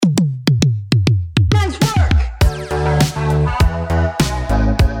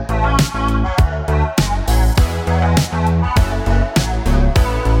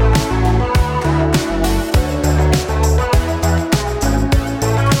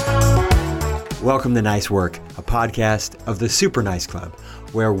Welcome to Nice Work, a podcast of the Super Nice Club,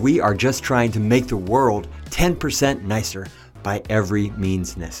 where we are just trying to make the world 10% nicer by every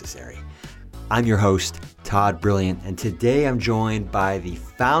means necessary. I'm your host, Todd Brilliant, and today I'm joined by the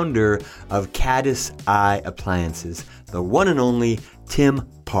founder of Caddis Eye Appliances, the one and only Tim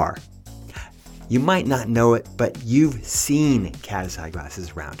Parr. You might not know it, but you've seen Caddis Eye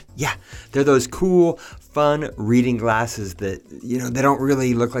glasses around. Yeah, they're those cool, fun reading glasses that, they don't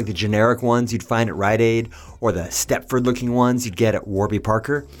really look like the generic ones you'd find at Rite Aid or the Stepford looking ones you'd get at Warby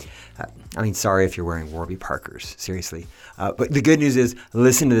Parker. Sorry if you're wearing Warby Parkers, seriously. But the good news is,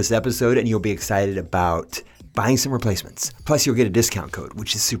 listen to this episode and you'll be excited about buying some replacements. Plus you'll get a discount code,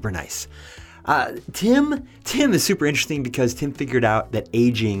 which is super nice. Tim is super interesting because Tim figured out that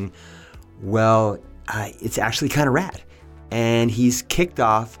aging, it's actually kind of rad. And he's kicked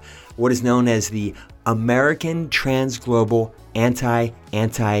off what is known as the American Transglobal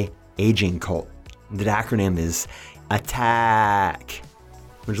Anti-Aging Cult. The acronym is ATTACK,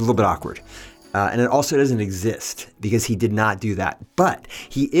 which is a little bit awkward. And it also doesn't exist because he did not do that. But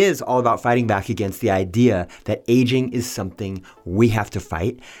he is all about fighting back against the idea that aging is something we have to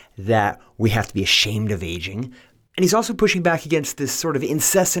fight, that we have to be ashamed of aging. And he's also pushing back against this sort of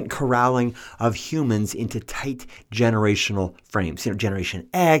incessant corralling of humans into tight generational frames. Generation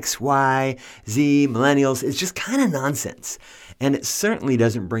X, Y, Z, millennials. It's just kind of nonsense. And it certainly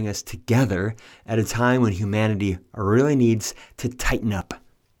doesn't bring us together at a time when humanity really needs to tighten up.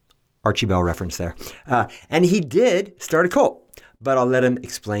 Archie Bell reference there. And he did start a cult, but I'll let him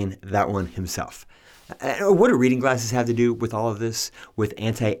explain that one himself. What do reading glasses have to do with all of this, with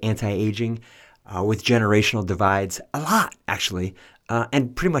anti-aging? With generational divides? A lot, actually,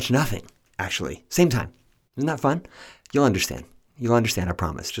 and pretty much nothing, actually. Same time. Isn't that fun? You'll understand. I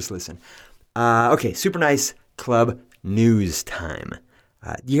promise. Just listen. Okay, Super Nice Club news time.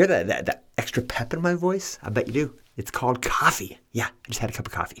 You hear that extra pep in my voice? I bet you do. It's called coffee. Yeah, I just had a cup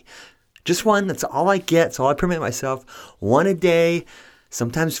of coffee. Just one. That's all I get. That's all I permit myself. One a day,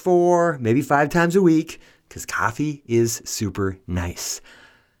 sometimes 4, maybe 5 times a week, because coffee is super nice.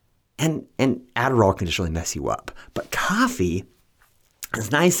 And Adderall can just really mess you up. But coffee,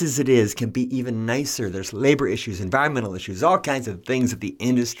 as nice as it is, can be even nicer. There's labor issues, environmental issues, all kinds of things that the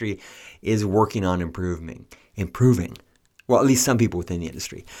industry is working on improving. Well, at least some people within the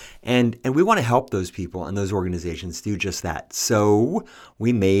industry. And we want to help those people and those organizations do just that. So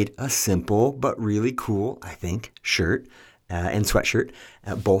we made a simple but really cool, I think, shirt and sweatshirt.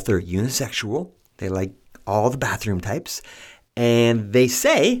 Both are unisexual. They like all the bathroom types. And they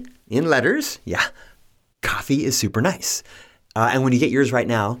say, in letters, coffee is super nice. And when you get yours right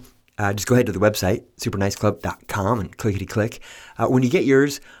now, just go ahead to the website, superniceclub.com, and clickety-click. When you get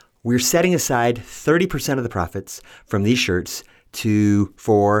yours, we're setting aside 30% of the profits from these shirts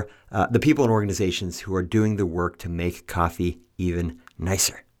for the people and organizations who are doing the work to make coffee even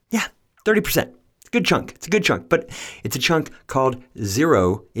nicer. Yeah, 30%. It's a good chunk. But it's a chunk called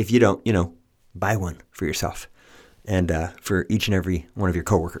zero if you don't, buy one for yourself. And for each and every one of your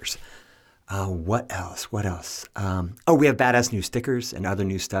coworkers. What else? We have badass new stickers and other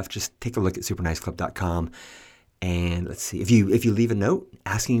new stuff. Just take a look at superniceclub.com. And let's see, if you leave a note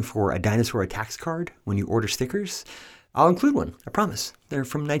asking for a dinosaur attacks card when you order stickers, I'll include one. I promise. They're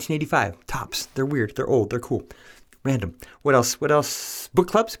from 1985. Tops. They're weird. They're old. They're cool. Random. What else? Book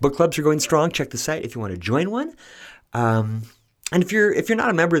clubs. Book clubs are going strong. Check the site if you want to join one. And if you're not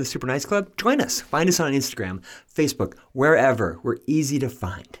a member of the Super Nice Club, join us. Find us on Instagram, Facebook, wherever. We're easy to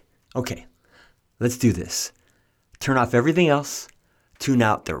find. Okay, let's do this. Turn off everything else, tune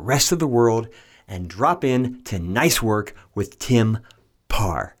out the rest of the world, and drop in to Nice Work with Tim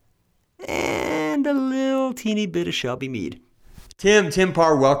Parr. And a little teeny bit of Shelby Mead. Tim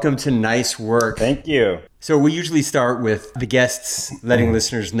Parr, welcome to Nice Work. Thank you. So we usually start with the guests letting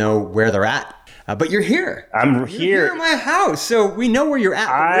listeners know where they're at. But you're here. You're here at my house, so we know where you're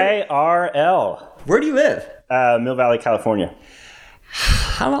at. IRL. Where do you live? Mill Valley, California.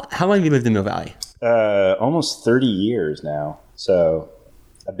 How long have you lived in Mill Valley? Almost 30 years now, so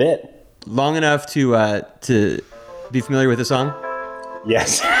a bit. Long enough to be familiar with the song?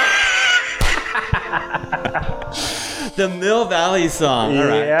 Yes. The Mill Valley song. All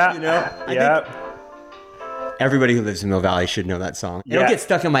right. Yeah. I think everybody who lives in Mill Valley should know that song. It'll get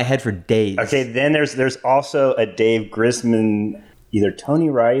stuck in my head for days. Okay, then there's also a Dave Grisman, either Tony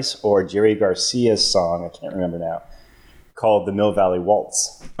Rice or Jerry Garcia's song, I can't remember now, called The Mill Valley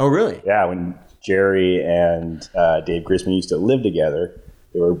Waltz. Oh, really? Yeah, when Jerry and Dave Grisman used to live together,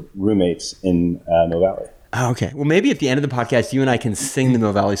 they were roommates in Mill Valley. Oh, okay. Well, maybe at the end of the podcast, you and I can sing the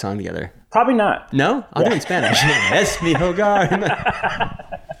Mill Valley song together. Probably not. No? I'll do it in Spanish. Es mi hogar.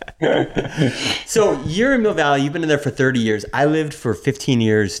 So you're in Mill Valley. You've been in there for 30 years. I lived for 15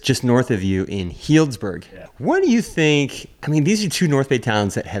 years just north of you in Healdsburg. Yeah. What do you think? I mean, these are two North Bay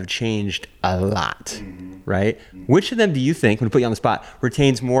towns that have changed a lot, right? Which of them do you think, I'm going to put you on the spot,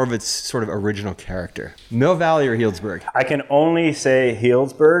 retains more of its sort of original character? Mill Valley or Healdsburg? I can only say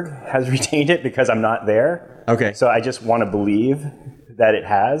Healdsburg has retained it because I'm not there. Okay. So I just want to believe that it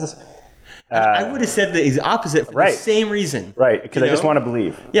has. I would have said the opposite for the same reason. Right, because I just want to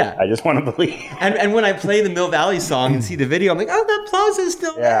believe. Yeah. I just want to believe. And when I play the Mill Valley song and see the video, I'm like, oh, that plaza is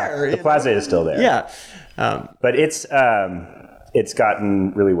still there. Yeah, the plaza is still there. Yeah. But it's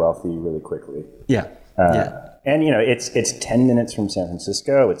gotten really wealthy really quickly. Yeah. And, it's 10 minutes from San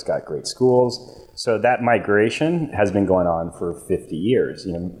Francisco. It's got great schools. So that migration has been going on for 50 years.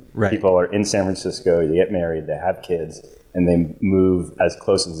 People are in San Francisco, they get married, they have kids, and they move as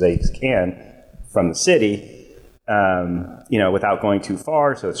close as they can from the city, without going too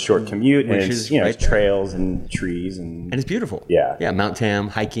far. So it's short commute, and it's trails and trees. And it's beautiful. Yeah. Yeah, Mount Tam,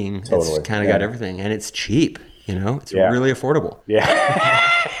 hiking. Totally. It's kind of got everything. And it's cheap, It's really affordable. Yeah.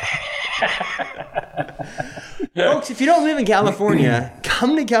 Folks, if you don't live in California,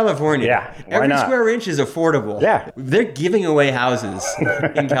 come to California. Yeah, why Every not? square inch is affordable. Yeah. They're giving away houses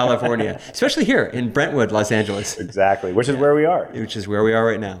in California, especially here in Brentwood, Los Angeles. Exactly, which is where we are. Which is where we are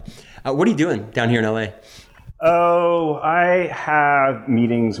right now. What are you doing down here in LA? Oh, I have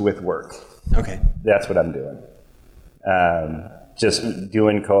meetings with work. Okay. That's what I'm doing. Just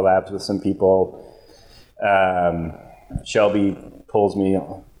doing collabs with some people. Shelby pulls me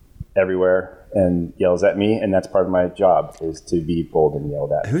everywhere and yells at me, and that's part of my job, is to be pulled and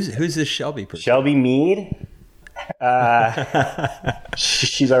yelled at. Who's this Shelby person? Shelby Mead.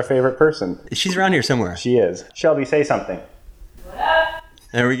 She's our favorite person. She's around here somewhere. She is. Shelby, say something.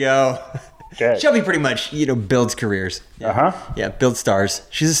 There we go. Okay. Shelby pretty much, builds careers. Yeah. Yeah, builds stars.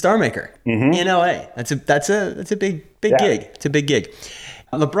 She's a star maker in LA. That's a big gig. It's a big gig.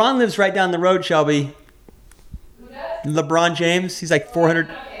 LeBron lives right down the road, Shelby. Who does? LeBron James. He's like 400.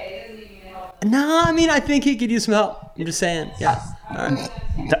 Okay, he doesn't need me to help. No, I mean, I think he could use some help. I'm just saying. Yeah. All right.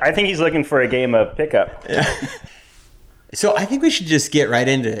 I think he's looking for a game of pickup. Yeah. So I think we should just get right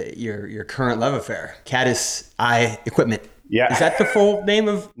into your current love affair, Caddis Eye Equipment. Yeah. Is that the full name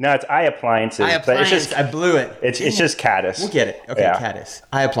of? No, it's Eye Appliances. But it's just, I blew it. It's just Caddis. We'll get it. Okay, Caddis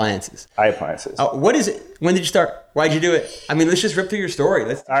Eye Appliances. Eye Appliances. What is it? When did you start? Why'd you do it? I mean, let's just rip through your story.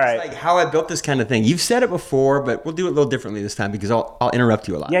 Let's All right. like how I built this kind of thing. You've said it before, but we'll do it a little differently this time because I'll interrupt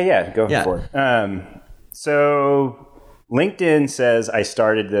you a lot. Yeah, go for it. So LinkedIn says I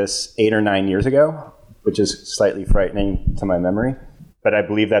started this 8 or 9 years ago, which is slightly frightening to my memory, but I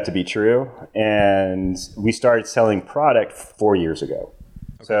believe that to be true. And we started selling product 4 years ago.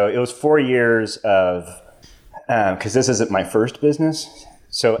 Okay. So it was 4 years of, because this isn't my first business.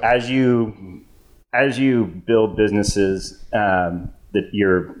 So as you build businesses,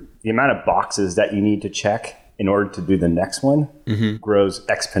 the amount of boxes that you need to check in order to do the next one grows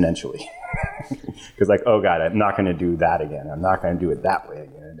exponentially. Because oh God, I'm not going to do that again. I'm not going to do it that way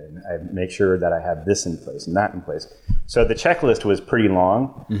again. And I make sure that I have this in place and that in place. So the checklist was pretty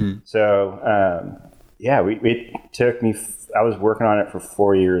long. So it took me, I was working on it for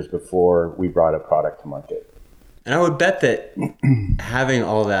 4 years before we brought a product to market. And I would bet that having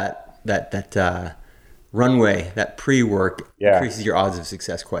all that runway, that pre-work increases your odds of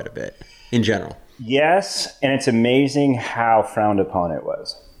success quite a bit in general. Yes, and it's amazing how frowned upon it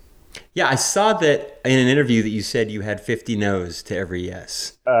was. Yeah, I saw that in an interview that you said you had 50 no's to every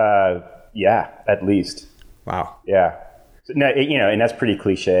yes. Yeah, at least. Wow. Yeah. No, and that's pretty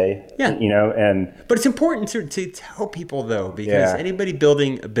cliche. Yeah. But it's important to tell people though, because anybody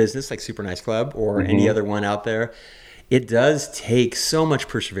building a business like Super Nice Club or any other one out there, it does take so much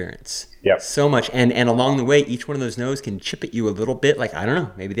perseverance. Yep. So much. And along the way, each one of those no's can chip at you a little bit. Like, I don't know,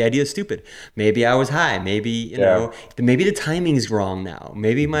 maybe the idea is stupid. Maybe I was high. Maybe, you know, maybe the timing's wrong now.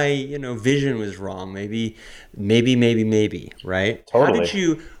 Maybe my, vision was wrong. Maybe, right?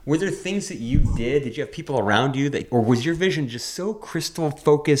 Totally. Were there things that you did? Did you have people around you or was your vision just so crystal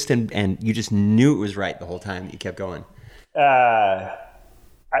focused and you just knew it was right the whole time that you kept going?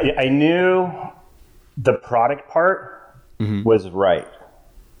 I knew the product part was right.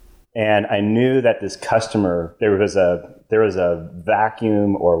 And I knew that this customer, there was a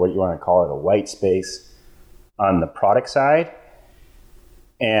vacuum, or what you want to call it, a white space on the product side.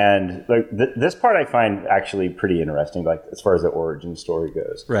 And this part I find actually pretty interesting, like as far as the origin story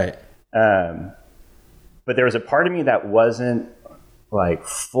goes. Right. But there was a part of me that wasn't like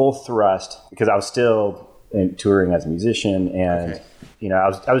full thrust because I was still touring as a musician, and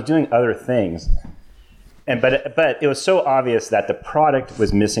I was doing other things. But it was so obvious that the product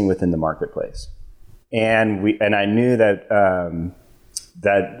was missing within the marketplace, and I knew that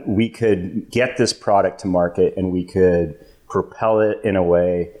that we could get this product to market and we could propel it in a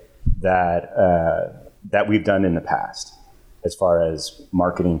way that that we've done in the past as far as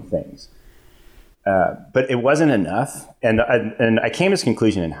marketing things. But it wasn't enough, and I came to this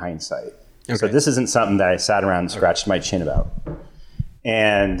conclusion in hindsight. Okay. So this isn't something that I sat around and scratched my chin about.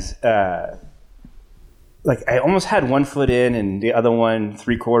 And like I almost had one foot in and the other one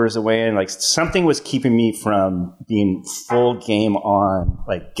 3/4 away, and like something was keeping me from being full game on,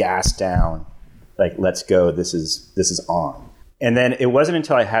 like gas down, like let's go, this is on. And then it wasn't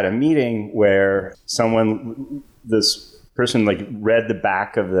until I had a meeting where this person like read the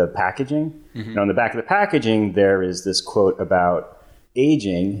back of the packaging. And on the back of the packaging there is this quote about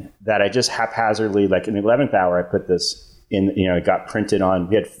aging that I just haphazardly, like in the 11th hour, I put this in, it got printed on,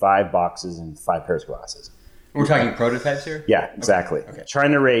 we had 5 boxes and 5 pairs of glasses. We're talking prototypes here? Yeah, exactly. Okay.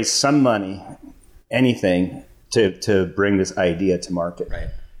 Trying to raise some money, anything to bring this idea to market. Right.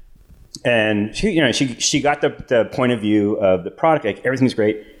 And she got the point of view of the product, like everything's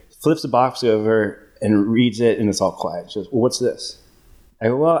great, flips the box over and reads it, and it's all quiet. She goes, well, what's this? I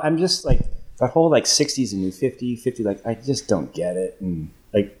go, well, I'm just like, that whole like 60s and new 50, like, I just don't get it. And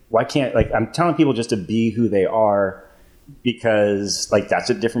like, why can't, like, I'm telling people just to be who they are, because like,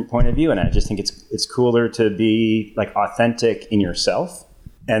 that's a different point of view. And I just think it's cooler to be like authentic in yourself.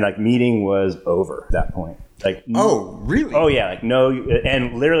 And like, meeting was over at that point. Like, oh, really? Oh yeah. Like, no,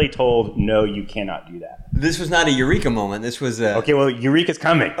 and literally told, no, you cannot do that. This was not a eureka moment. This was a... Okay, well, eureka's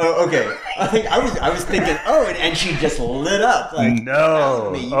coming. Oh, okay. I was thinking, and she just lit up. Like,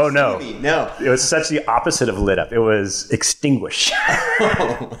 no. Oh, no. No. It was such the opposite of lit up. It was extinguished.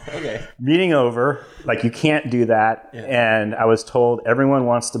 Oh, okay. Meeting over, like, you can't do that. Yeah. And I was told everyone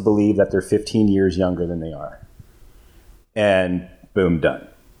wants to believe that they're 15 years younger than they are. And boom, done.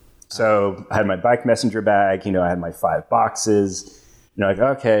 So I had my bike messenger bag, I had my 5 boxes, like,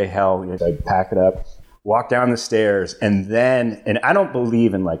 okay, hell, I pack it up, walk down the stairs, and I don't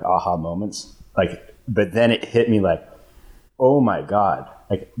believe in like aha moments, like, but then it hit me like, oh my God,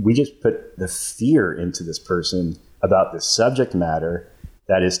 like we just put the fear into this person about this subject matter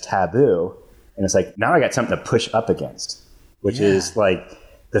that is taboo. And it's like, now I got something to push up against, which is like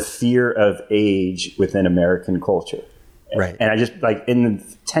the fear of age within American culture. Right. And I just like in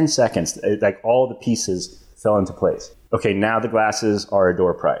 10 seconds, like all the pieces fell into place. Okay, now the glasses are a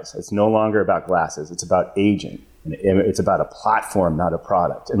door prize. It's no longer about glasses. It's about aging. And it's about a platform, not a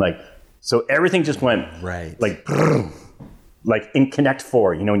product. And like, so everything just went like, like in Connect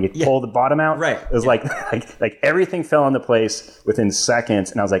 4, when you pull the bottom out, right? It was like everything fell into place within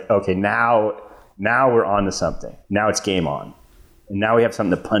seconds. And I was like, okay, now we're on to something. Now it's game on. And now we have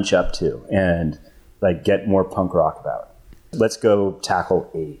something to punch up to and like get more punk rock about. Let's go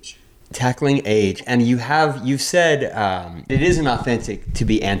tackle age. Tackling age. And you've said it isn't authentic to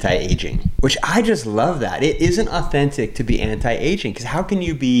be anti-aging, which I just love that. It isn't authentic to be anti-aging, because how can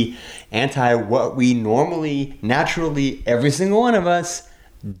you be anti what we normally, naturally, every single one of us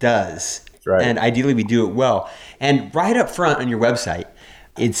does? Right. And ideally we do it well. And right up front on your website,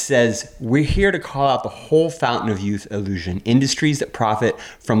 it says, we're here to call out the whole fountain of youth illusion, industries that profit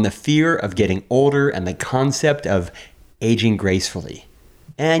from the fear of getting older and the concept of aging gracefully.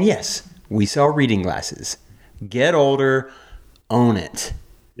 And yes, we sell reading glasses. Get older, own it.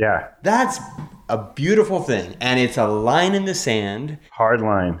 Yeah. That's a beautiful thing. And it's a line in the sand. Hard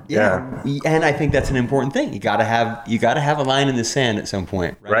line. Yeah. And I think that's an important thing. You gotta have a line in the sand at some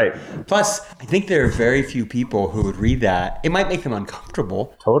point. Right. Plus, I think there are very few people who would read that. It might make them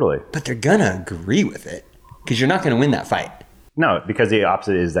uncomfortable. Totally. But they're gonna agree with it, because you're not gonna win that fight. No, because the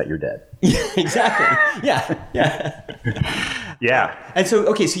opposite is that you're dead. Yeah, exactly. Yeah. Yeah. And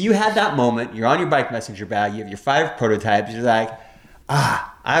so you had that moment. You're on your bike messenger bag. You have your 5 prototypes. You're like,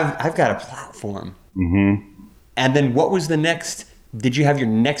 I've got a platform. Mm-hmm. And then what was the next? Did you have your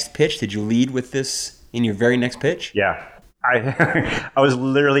next pitch? Did you lead with this in your very next pitch? Yeah. I was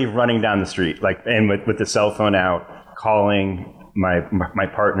literally running down the street, like, and with the cell phone out, calling my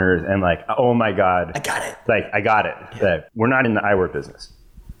partners, and like, oh my God, I got it. Like, I got it. Yeah. We're not in the eyewear business.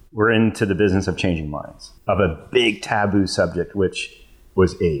 We're into the business of changing minds, of a big taboo subject, which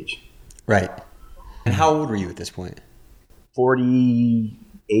was age. Right. And how old were you at this point?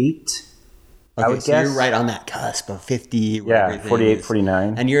 48. Okay, I would so guess. You're right on that cusp of 50. Yeah, 48,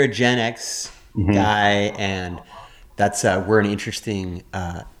 49. And you're a Gen X guy, and that's we're an interesting,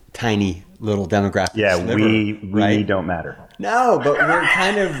 tiny little demographic Yeah, sliver, we right? don't matter. No, but we're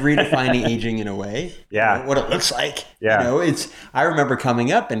kind of redefining aging in a way. Yeah. You know, what it looks like. Yeah. You know, I remember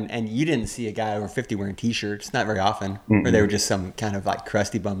coming up and you didn't see a guy over 50 wearing t-shirts, not very often, or they were just some kind of like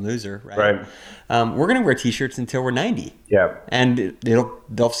crusty bum loser, right? Right. We're going to wear t-shirts until we're 90. Yeah. And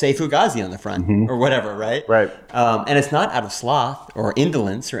they'll say Fugazi on the front or whatever, right? Right. And it's not out of sloth or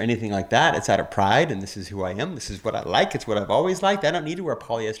indolence or anything like that. It's out of pride, and this is who I am. This is what I like. It's what I've always liked. I don't need to wear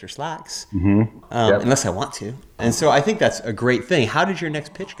polyester slacks unless I want to. And so I think that's a great thing. How did your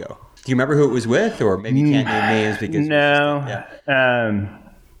next pitch go? Do you remember who it was with, or maybe you can't name names because no.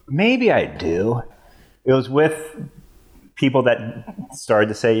 Maybe I do. It was with people that started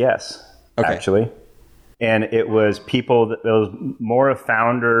to say yes, actually, and it was people that it was more of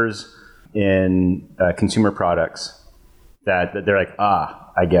founders in consumer products that they're like,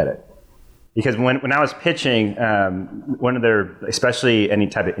 I get it. Because when I was pitching, one of their, especially any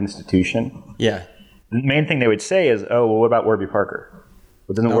type of institution, Yeah. the main thing they would say is, "Oh, well, what about Warby Parker?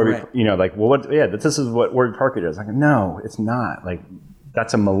 Well, doesn't Warby, right. like, well, what? Yeah, this is what Warby Parker does." Like, no, it's not. Like,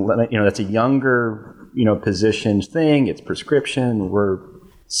 that's that's a younger, positioned thing. It's prescription. We're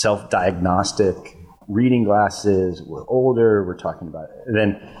self-diagnostic, reading glasses. We're older. We're talking about it. And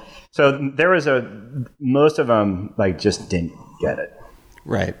then, so there was most of them like just didn't get it.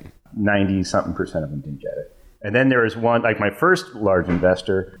 Right. 90-something% of them didn't get it. And then there was one, like my first large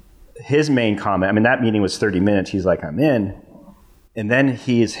investor, his main comment, I mean, that meeting was 30 minutes. He's like, I'm in. And then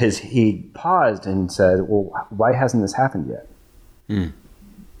he paused and said, well, why hasn't this happened yet?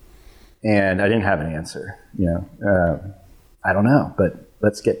 And I didn't have an answer, I don't know, but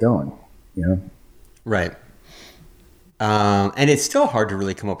let's get going, Right. And it's still hard to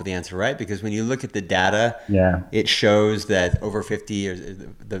really come up with the answer, right? Because when you look at the data, it shows that over 50 is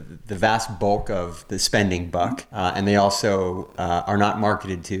the vast bulk of the spending buck, and they also are not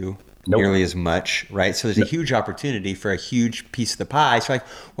marketed to nearly as much, right? So there's a huge opportunity for a huge piece of the pie. So like,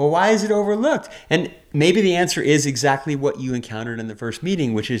 well, why is it overlooked? And maybe the answer is exactly what you encountered in the first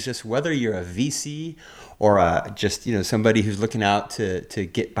meeting, which is just whether you're a VC or just somebody who's looking out to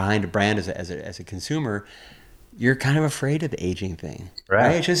get behind a brand as a consumer. You're kind of afraid of the aging thing,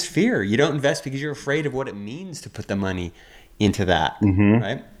 right? It's just fear. You don't invest because you're afraid of what it means to put the money into that,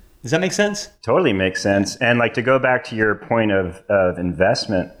 right? Does that make sense? Totally makes sense. And like to go back to your point of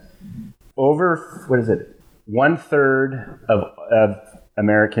investment, over, 1/3 of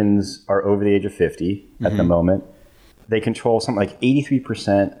Americans are over the age of 50 at the moment. They control something like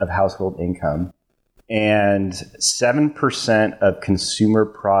 83% of household income. And 7% of consumer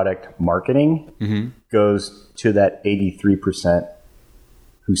product marketing goes to that 83%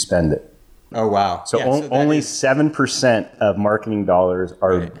 who spend it. Oh, wow. So, only 7% of marketing dollars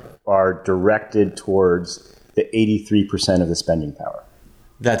are directed towards the 83% of the spending power.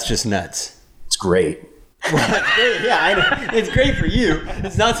 That's just nuts. It's great. Yeah, I know. It's great for you.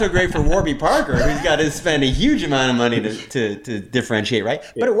 It's not so great for Warby Parker, who's got to spend a huge amount of money to differentiate, right?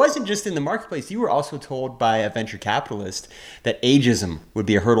 But it wasn't just in the marketplace. You were also told by a venture capitalist that ageism would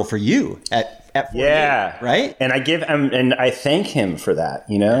be a hurdle for you at 48, right? And I give him, and I thank him for that,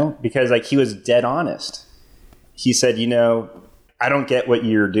 because like he was dead honest. He said, I don't get what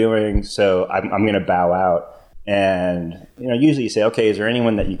you're doing, so I'm going to bow out. And, usually you say, okay, is there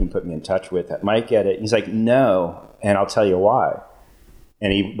anyone that you can put me in touch with that might get it? He's like, no, and I'll tell you why.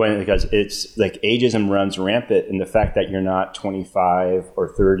 And he went because it's like ageism runs rampant, and the fact that you're not 25 or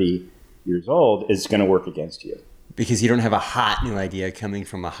 30 years old is going to work against you. Because you don't have a hot new idea coming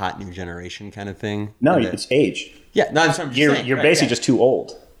from a hot new generation kind of thing? No, it's age. Yeah, no, I'm saying. You're basically just too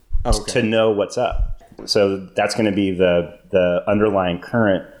old to know what's up. So that's going to be the underlying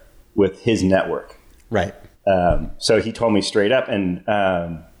current with his network. Right. So he told me straight up, and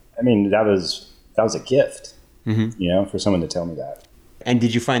that was a gift, for someone to tell me that. And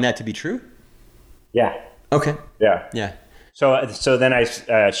did you find that to be true? Yeah. Okay. Yeah. So then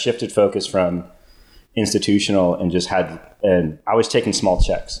I shifted focus from institutional and and I was taking small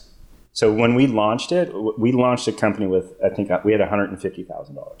checks. So when we launched a company with, I think we had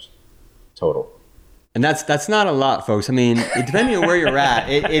 $150,000 total. And that's not a lot, folks. I mean, depending on where you're at,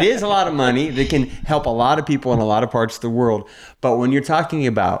 it is a lot of money that can help a lot of people in a lot of parts of the world. But when you're talking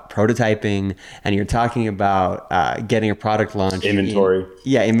about prototyping and you're talking about getting a product launched. Inventory.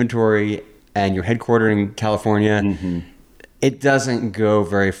 Inventory, and you're headquartered in California, it doesn't go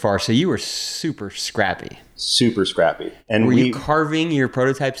very far. So you were super scrappy. Super scrappy. And were you carving your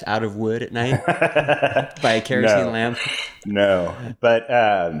prototypes out of wood at night by a kerosene lamp? No.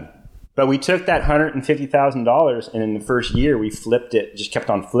 But we took that $150,000, and in the first year we flipped it, just kept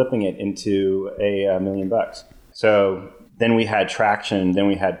on flipping it into $1 million. So then we had traction, then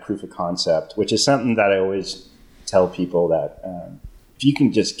we had proof of concept, which is something that I always tell people that if you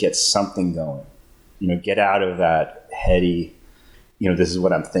can just get something going, get out of that heady, this is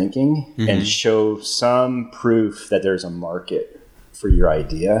what I'm thinking, and show some proof that there's a market for your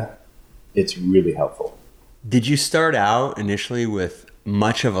idea, it's really helpful. Did you start out initially with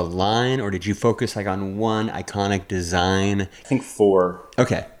much of a line, or did you focus like on one iconic design? I think 4.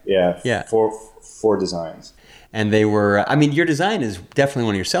 Okay. Yeah. Four designs. And they were, your design is definitely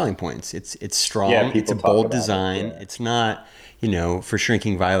one of your selling points. It's strong. Yeah, it's a bold design. It's not, for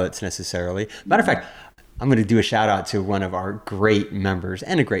shrinking violets necessarily. Matter of fact, I'm going to do a shout out to one of our great members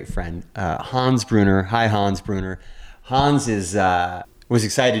and a great friend, Hans Brunner. Hi, Hans Brunner. Hans was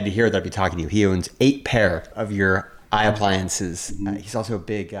excited to hear that I'd be talking to you. He owns 8 pair of your eye appliances. He's also a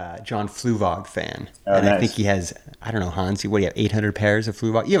big John Fluvog fan. And nice. I think he has, I don't know, Hans, what do you have, 800 pairs of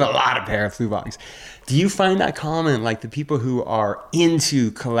Fluvog? You have a lot of pair of Fluvogs. Do you find that common, like the people who are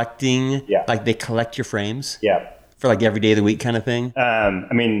into collecting, like they collect your frames? Yeah. For like every day of the week kind of thing?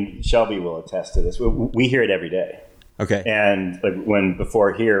 Shelby will attest to this. We hear it every day. Okay. And like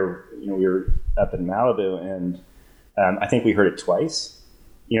before here, we were up in Malibu, and I think we heard it twice,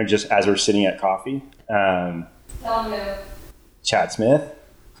 just as we're sitting at coffee. Tell them who. Chad Smith.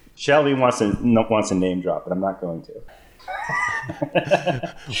 Shelby wants to name drop, but I'm not going to.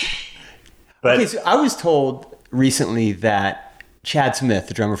 But okay, so I was told recently that Chad Smith,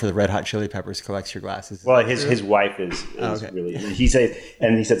 the drummer for the Red Hot Chili Peppers, collects your glasses. Well, his wife is really. He said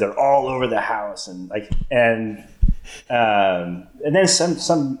they're all over the house, and and then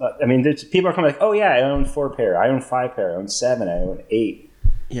some. There's people are coming like, oh yeah, I own 4 pair, I own 5 pair, I own 7, I own 8.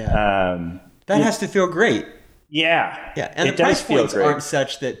 Yeah, that has to feel great. Yeah, and it the price points great. aren't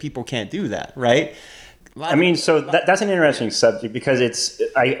such that people can't do that, right? So that's an interesting subject because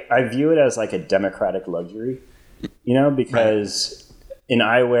I view it as like a democratic luxury. Because in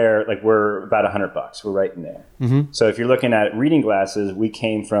eyewear, like we're about $100. We're right in there. Mm-hmm. So if you're looking at reading glasses, we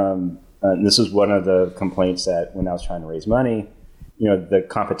came from, and this was one of the complaints that when I was trying to raise money, the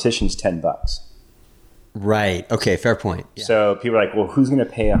competition's $10. Right. Okay. Fair point. Yeah. So people are like, well, who's going to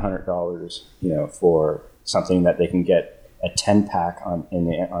pay $100, for something that they can get a 10-pack on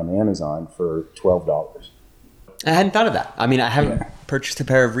Amazon for $12? I hadn't thought of that. I haven't purchased a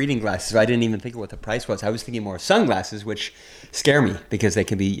pair of reading glasses. So I didn't even think of what the price was. I was thinking more of sunglasses, which scare me because they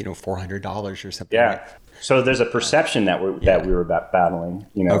can be, $400 or something. Yeah. So there's a perception that we were battling,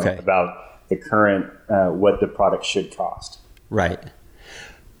 about the current, what the product should cost. Right.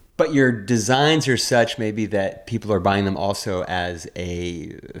 But your designs are such maybe that people are buying them also as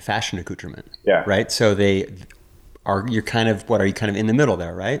a fashion accoutrement. Yeah. Right. So are you kind of in the middle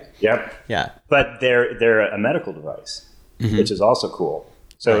there, right? Yep. Yeah. But they're a medical device, which is also cool.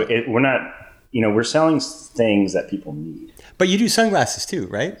 So we're not, we're selling things that people need. But you do sunglasses too,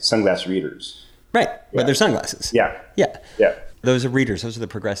 right? Sunglass readers. Right. Yeah. But they're sunglasses. Yeah. Yeah. Yeah. Those are readers. Those are the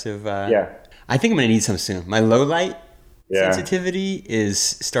progressive. Yeah. I think I'm going to need some soon. My low light sensitivity is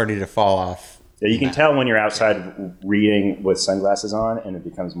starting to fall off. Yeah, you can tell when you're outside reading with sunglasses on, and it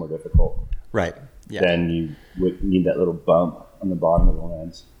becomes more difficult. Right. Yeah. Then you would need that little bump on the bottom of the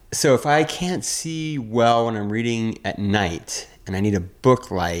lens. So if I can't see well when I'm reading at night and I need a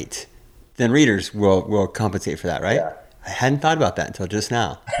book light, then readers will compensate for that, right? Yeah. I hadn't thought about that until just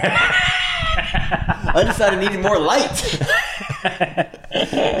now. I decided I needed more light.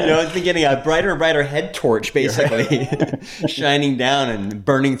 It's been getting a brighter and brighter head torch, basically, shining down and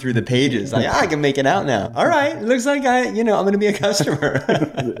burning through the pages. Like, I can make it out now. All right, it looks like I'm going to be a customer.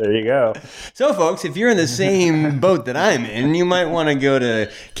 There you go. So, folks, if you're in the same boat that I'm in, you might want to go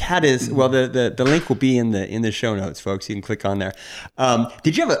to Caddis. Well, the link will be in the show notes, folks. You can click on there.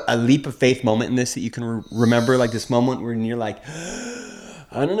 Did you have a leap of faith moment in this that you can remember, like this moment where you're like,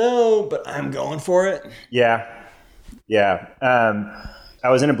 I don't know, but I'm going for it? Yeah. I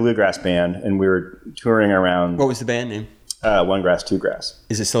was in a bluegrass band, and we were touring around. What was the band name? One Grass, Two Grass.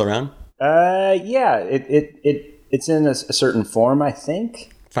 Is it still around? Yeah. It's in a certain form, I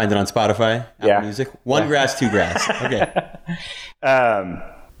think. Find it on Spotify, Apple Music. One Grass, Two Grass. Okay.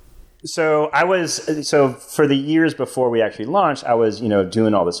 So for the years before we actually launched, I was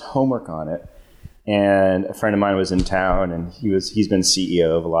doing all this homework on it. And a friend of mine was in town, and he's been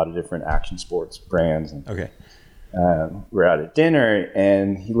CEO of a lot of different action sports brands. And, okay. We're out at dinner,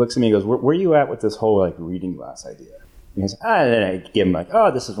 and he looks at me and goes, where are you at with this whole reading glass idea? And he goes, and then I give him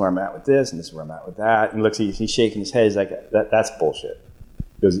oh, this is where I'm at with this, and this is where I'm at with that. And he looks at he's shaking his head. He's like, that's bullshit.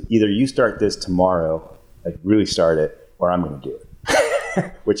 He goes, either you start this tomorrow, really start it, or I'm going to do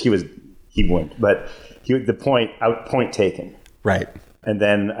it. Which he wouldn't. But point taken. Right. And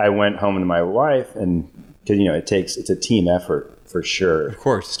then I went home to my wife, and because it's a team effort for sure. Of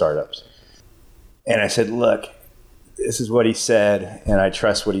course. Startups. And I said, look, this is what he said, and I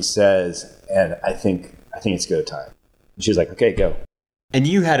trust what he says, and I think it's go time. And she was like, okay, go. And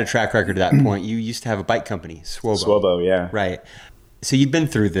you had a track record at that point. You used to have a bike company, Swobo. Swobo, yeah. Right. So you'd been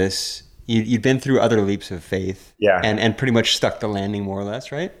through this. You'd been through other leaps of faith. Yeah. And pretty much stuck the landing more or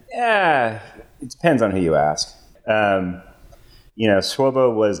less, right? Yeah. It depends on who you ask.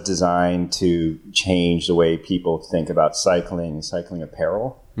 Swobo was designed to change the way people think about cycling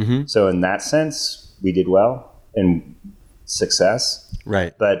apparel. Mm-hmm. So in that sense, we did well and success.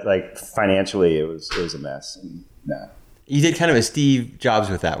 Right. But like financially, it was a mess. And no. You did kind of a Steve Jobs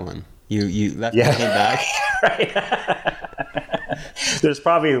with that one. You left and came back. Right. There's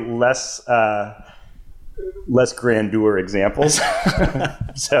probably less grandeur examples.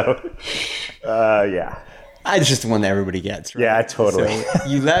 So, yeah. It's just the one that everybody gets, right? Yeah, totally. So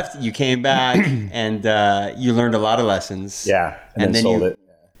you left, you came back, and you learned a lot of lessons. Yeah, and then sold it.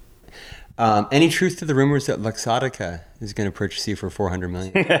 Any truth to the rumors that Luxottica is going to purchase you for $400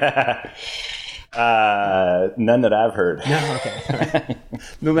 million? None that I've heard. No, okay.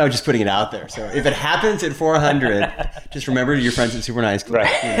 Maybe I was just putting it out there. So if it happens at 400, just remember your friends at Super Nice Club.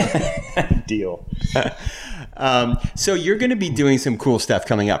 Right. Deal. So you're going to be doing some cool stuff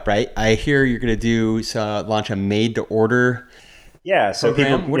coming up, right? I hear you're going to launch a made-to-order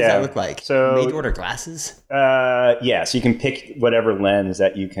program. What does that look like? So made-to-order glasses? So you can pick whatever lens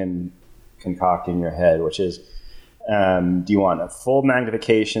that you can concoct in your head, which is, do you want a full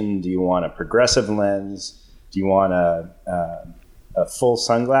magnification? Do you want a progressive lens? Do you want a full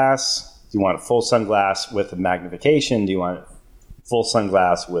sunglass? Do you want a full sunglass with a magnification? Do you want a full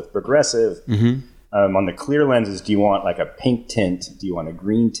sunglass with progressive? Mm-hmm. On the clear lenses, do you want like a pink tint? Do you want a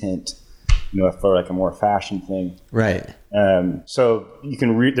green tint? For like a more fashion thing. Right. So you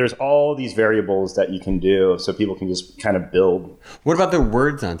can there's all these variables that you can do, so people can just kind of build. What about the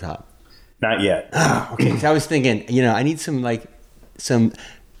words on top? Not yet. Oh, okay. So I was thinking, I need some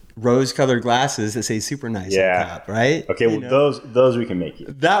rose-colored glasses that say Super Nice on top, right? Okay, those we can make you.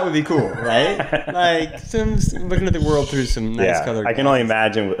 That would be cool, right? Like some looking at the world through some nice colored. I can only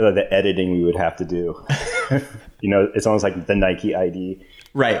imagine the editing we would have to do. It's almost like the Nike ID.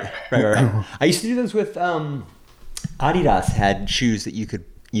 Right. I used to do those with Adidas had shoes that you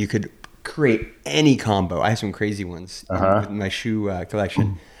could create any combo. I have some crazy ones with my shoe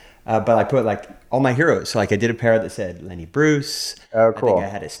collection. But I put like all my heroes. So like I did a pair that said Lenny Bruce. Oh, cool. I think I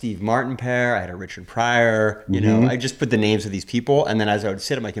had a Steve Martin pair. I had a Richard Pryor. I just put the names of these people. And then as I would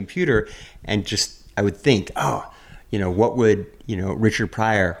sit at my computer and I would think, what would, Richard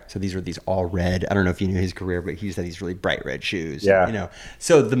Pryor. So these all red. I don't know if you knew his career, but he used to have these really bright red shoes. Yeah.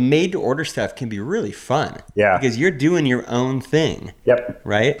 So the made to order stuff can be really fun. Yeah. Because you're doing your own thing. Yep.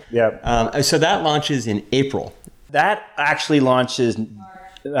 Right? Yep. So that launches in April. That actually launches...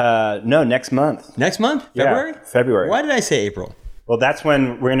 next month. Next month? February? Yeah, February. Why did I say April? Well, that's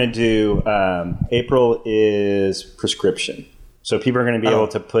when we're going to do, April is prescription. So people are going to be able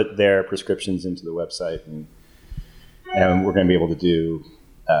to put their prescriptions into the website, and we're going to be able to do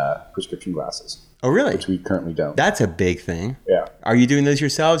prescription glasses. Oh, really? Which we currently don't. That's a big thing. Yeah. Are you doing those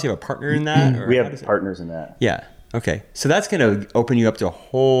yourselves? You have a partner in that? Or we have partners in that. Yeah. Okay. So that's going to open you up to a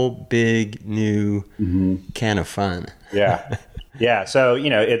whole big new can of fun. Yeah. Yeah, so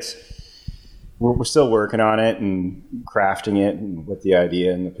we're still working on it and crafting it and with the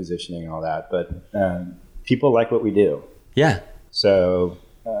idea and the positioning and all that. But people like what we do. Yeah. So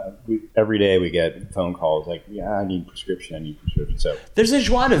every day we get phone calls like, I need prescription. So there's a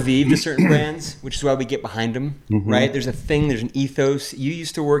joie de vivre to certain brands, which is why we get behind them, right? There's an ethos. You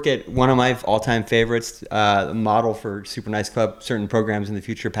used to work at one of my all-time favorites, model for Super Nice Club, certain programs in the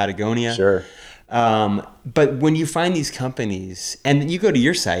future, Patagonia. Sure. But when you find these companies and you go to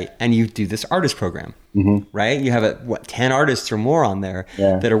your site and you do this artist program, right? You have 10 artists or more on there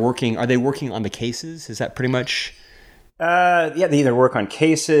that are working. Are they working on the cases? Is that pretty much? They either work on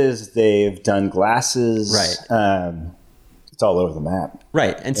cases, they've done glasses. Right. It's all over the map.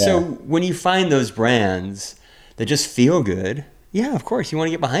 Right. And so when you find those brands that just feel good, of course you want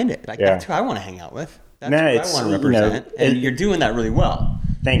to get behind it. Like that's who I want to hang out with. That's who I want to represent. And you're doing that really well.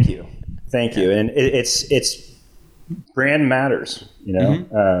 Thank you. And it's brand matters,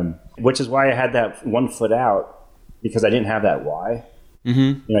 which is why I had that one foot out, because I didn't have that why.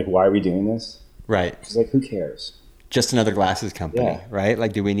 Like, why are we doing this? Right. Because who cares? Just another glasses company, right?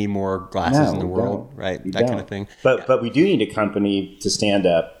 Like, do we need more glasses in the world? Right. That kind of thing. But we do need a company to stand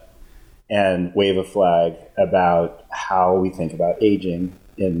up and wave a flag about how we think about aging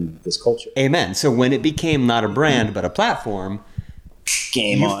in this culture. Amen. So when it became not a brand, but a platform,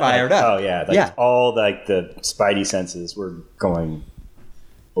 game You on. fired like, up. Oh yeah, Yeah. all like the spidey senses were going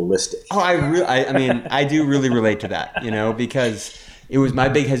ballistic. Oh, I mean, I do really relate to that, because it was my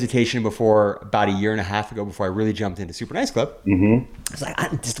big hesitation before about a year and a half ago before I really jumped into Super Nice Club. Mm-hmm. I was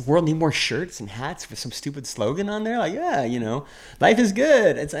like, does the world need more shirts and hats with some stupid slogan on there? Like, yeah, life is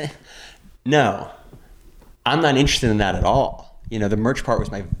good. It's like, no, I'm not interested in that at all. The merch part was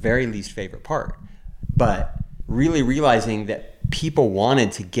my very least favorite part. But really realizing that people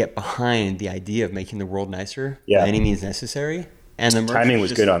wanted to get behind the idea of making the world nicer by any means necessary. And the merch Timing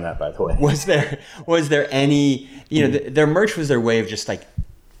was good on that, by the way. Was there any, their merch was their way of just like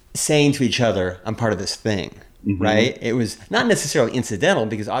saying to each other, I'm part of this thing, right? It was not necessarily incidental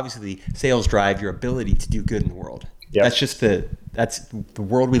because obviously sales drive your ability to do good in the world. Yep. That's the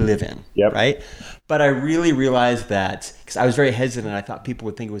world we live in, right? But I really realized that because I was very hesitant. I thought people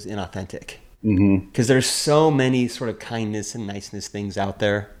would think it was inauthentic. Because there's so many sort of kindness and niceness things out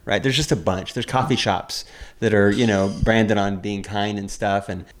there, right? There's just a bunch. There's coffee shops that are, branded on being kind and stuff.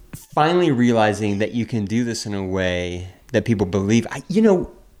 And finally realizing that you can do this in a way that people believe.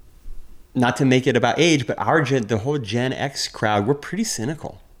 Not to make it about age, but the whole Gen X crowd, we're pretty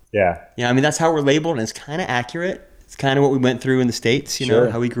cynical. Yeah. Yeah, I mean, that's how we're labeled, and it's kind of accurate. It's kind of what we went through in the States,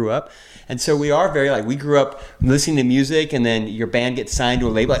 how we grew up. And so we are very we grew up listening to music, and then your band gets signed to a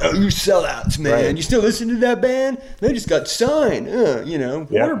label. Like, oh, you sellouts, man. Right. You still listen to that band? They just got signed,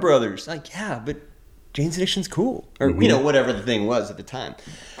 Warner Brothers. Like, yeah, but Jane's Addiction's cool. Or, whatever the thing was at the time.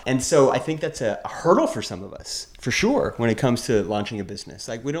 And so I think that's a hurdle for some of us, for sure, when it comes to launching a business.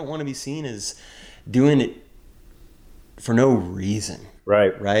 Like, we don't want to be seen as doing it for no reason.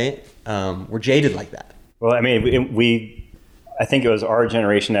 Right. Right? We're jaded like that. Well, I mean, I think it was our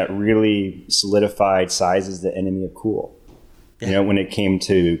generation that really solidified size as the enemy of cool, when it came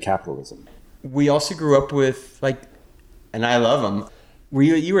to capitalism. We also grew up with, and I love them.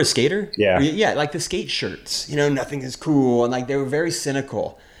 You were a skater? Yeah. Like the skate shirts, nothing is cool. And they were very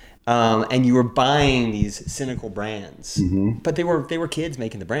cynical. And you were buying these cynical brands. But they were kids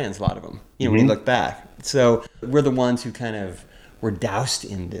making the brands, a lot of them, when you look back. So we're the ones who kind of were doused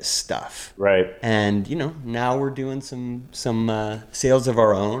in this stuff. Right. And, now we're doing some sales of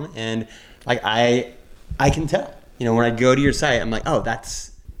our own. And I can tell, when I go to your site, I'm like, oh,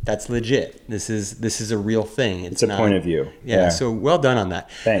 that's legit. This is a real thing. It's a point of view. Yeah. So well done on that.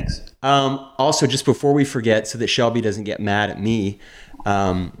 Thanks. Also, just before we forget, so that Shelby doesn't get mad at me.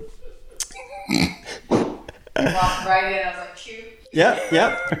 Walked right in. I was like, shoot. Yep.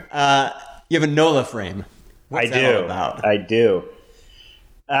 You have a NOLA frame. What's that all about? I do.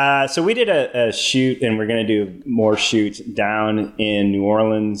 So we did a shoot, and we're going to do more shoots down in New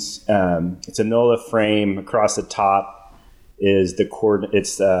Orleans. It's a NOLA frame. Across the top is the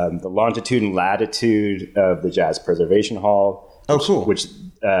longitude and latitude of the Jazz Preservation Hall. Oh, cool. Which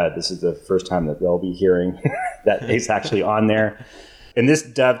this is the first time that they'll be hearing that it's actually on there. And this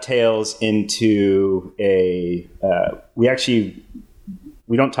dovetails into we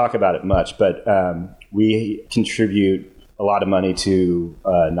don't talk about it much, but we contribute a lot of money to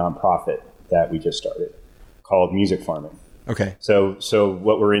a nonprofit that we just started called Music Farming. Okay. So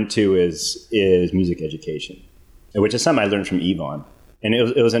what we're into is music education, which is something I learned from Yvonne. And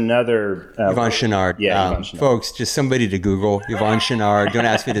it was another... Yvonne Chouinard. Yeah, Yvonne Chouinard. Folks, just somebody to Google. Yvonne Chouinard. Don't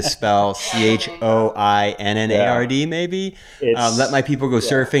ask me to spell Choinnard, maybe. Let My People Go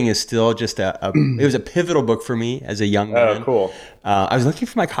Surfing is still just it was a pivotal book for me as a young man. Oh, cool. I was looking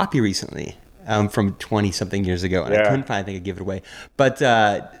for my copy recently from 20-something years ago, and I couldn't find anything to give it away. But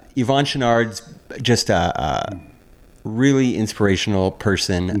Yvonne Chouinard's just a really inspirational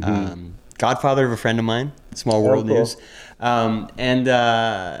person. Godfather of a friend of mine, Small World News. Anyway,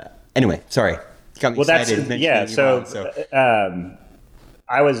 sorry. Got me excited mentioning Yvonne,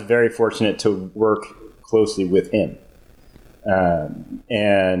 I was very fortunate to work closely with him.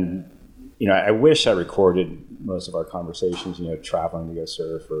 And, I wish I recorded most of our conversations, traveling to go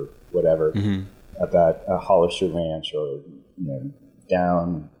surf or whatever, about Hollister Ranch or,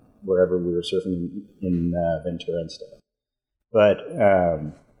 down wherever we were surfing in Ventura and stuff. But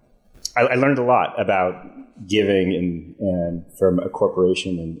I learned a lot about giving and from a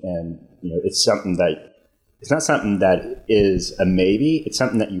corporation, and it's not something that is a maybe. It's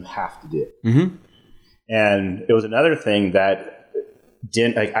something that you have to do. And it was another thing that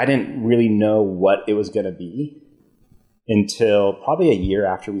I didn't really know what it was going to be until probably a year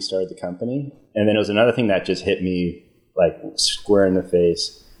after we started the company. And then it was another thing that just hit me square in the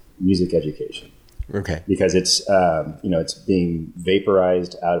face: music education. Okay. Because it's it's being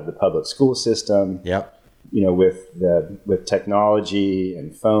vaporized out of the public school system. Yep. With technology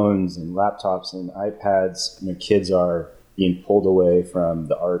and phones and laptops and iPads, kids are being pulled away from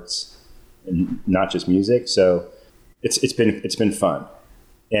the arts and not just music. So it's been fun.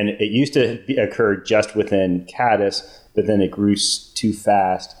 And it used to occur just within Caddis, but then it grew too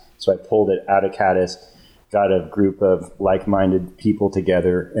fast. So I pulled it out of Caddis, got a group of like-minded people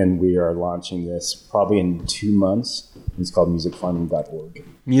together, and we are launching this probably in 2 months. It's called musicfarming.org.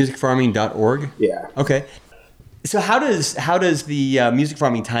 Musicfarming.org? Yeah. Okay. So how does the music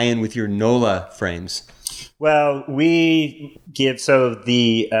farming tie in with your NOLA frames? Well, we give, so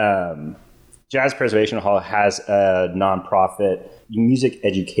the Jazz Preservation Hall has a nonprofit music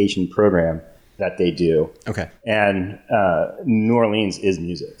education program that they do. Okay. And New Orleans is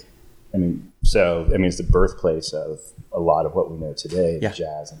music. It's the birthplace of a lot of what we know today, Yeah.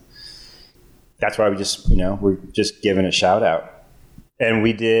 jazz. And that's why we're just giving a shout out. And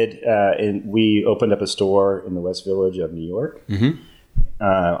we did, we opened up a store in the West Village of New York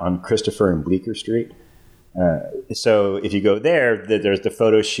on Christopher and Bleecker Street. So if you go there, there's the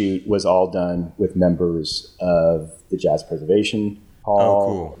photo shoot was all done with members of the Jazz Preservation Hall,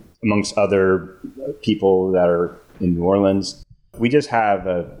 cool. amongst other people that are in New Orleans. We just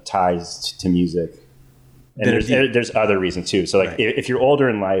have ties to music. And there's other reasons too. So Right. if you're older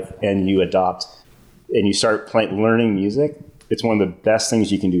in life and you adopt and you start learning music, it's one of the best things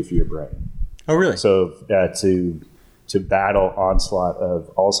you can do for your brain. Oh, really? So to battle onslaught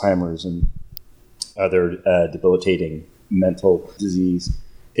of Alzheimer's and other debilitating mental disease,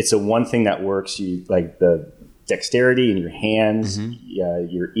 it's the one thing that works. You like the dexterity in your hands,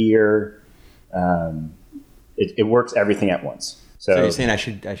 your ear. It works everything at once. So you're saying I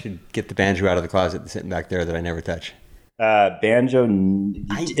should get the banjo out of the closet that's sitting back there that I never touch? Banjo.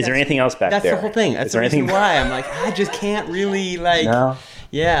 Is there anything else back there? That's the whole thing. That's Is there the reason anything? why I'm like, I just can't really like. No?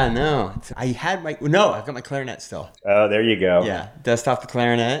 Yeah, no. I've got my clarinet still. Oh, there you go. Yeah, dust off the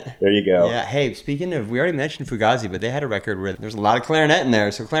clarinet. There you go. Yeah. Hey, speaking of, we already mentioned Fugazi, but they had a record where there's a lot of clarinet in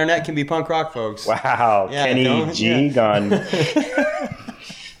there. So clarinet can be punk rock, folks. Wow. Yeah, Kenny G gone.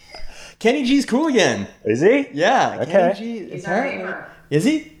 Kenny G's cool again. Is he? Yeah. Okay. Kenny G. He's our neighbor. Is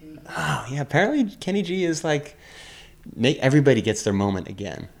he? Oh, yeah. Apparently, Kenny G is like, everybody gets their moment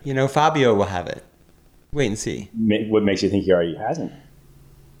again. Fabio will have it. Wait and see. What makes you think he already hasn't?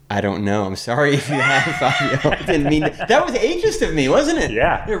 I don't know. I'm sorry if you have, Fabio. I didn't mean that was ageist of me, wasn't it?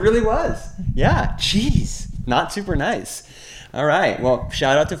 Yeah. It really was. Yeah. Jeez. Not super nice. All right. Well,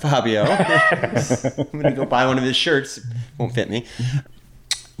 shout out to Fabio. I'm going to go buy one of his shirts. Won't fit me.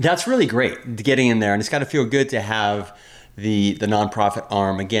 That's really great, getting in there. And it's got to feel good to have the nonprofit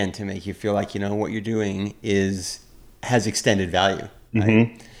arm, again, to make you feel like, what you're doing has extended value,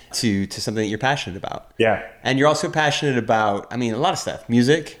 right? To something that you're passionate about. Yeah. And you're also passionate about, a lot of stuff.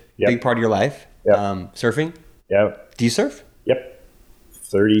 Music, Yep. big part of your life. Yep. Surfing. Yeah. Do you surf? Yep.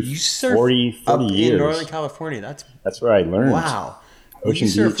 30, You surf 40 up years. in Northern California. That's where I learned. wow. Ocean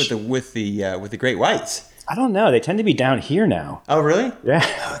you surf Beach. with the great whites. I don't know. They tend to be down here now. Oh, really?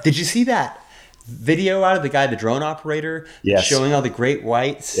 Yeah. Did you see that video out of the guy, the drone operator, Yes. showing all the great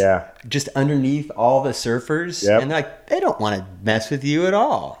whites Yeah. just underneath all the surfers? Yep. And they don't want to mess with you at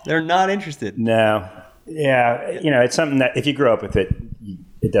all. They're not interested. No. Yeah. It's something that if you grow up with it,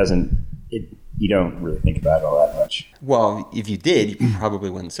 you don't really think about it all that much. Well, if you did, you probably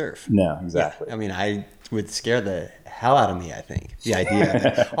wouldn't surf. No, exactly. Yeah. I would scare the hell out of me, I think, the idea of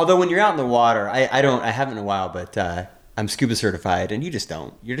it. Although when you're out in the water, I haven't in a while, but I'm scuba certified, and you just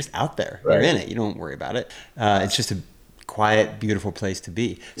don't. You're just out there. Right. You're in it. You don't worry about it. It's just a quiet, beautiful place to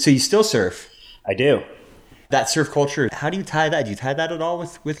be. So you still surf. I do. That surf culture, how do you tie that? Do you tie that at all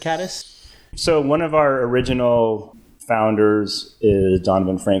with Caddis? So one of our original founders is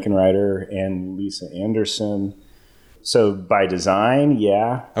Donovan Frankenreiter and Lisa Anderson. So by design,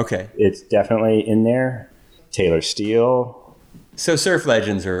 yeah, Okay. it's definitely in there. Taylor Steele. So surf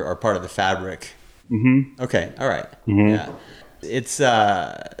legends are part of the fabric. Mm-hmm. Okay. All right. Yeah. It's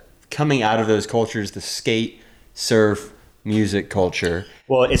coming out of those cultures, the skate, surf, music culture.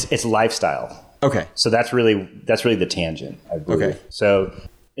 Well, it's lifestyle. Okay. So that's really the tangent, I believe. Okay. So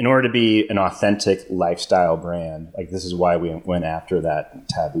in order to be an authentic lifestyle brand, like this is why we went after that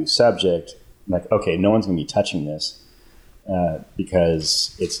taboo subject. Like, okay, no one's going to be touching this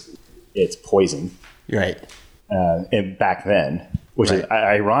because it's poison. Right. And back then, which is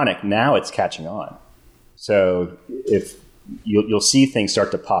ironic. Now it's catching on. So if you'll see things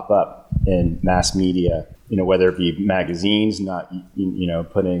start to pop up in mass media, whether it be magazines, not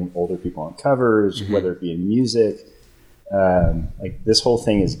putting older people on covers, whether it be in music, like this whole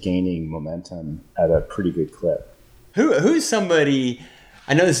thing is gaining momentum at a pretty good clip. Who's somebody?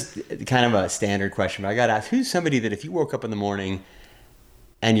 I know this is kind of a standard question, but I got to ask: who's somebody that if you woke up in the morning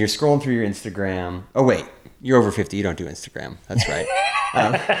and you're scrolling through your Instagram. Oh, wait, you're over 50. You don't do Instagram. That's right.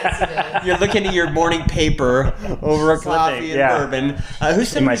 You're looking at your morning paper over a coffee and bourbon.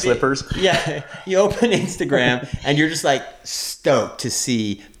 Who's in my slippers? Yeah. You open Instagram and you're just like stoked to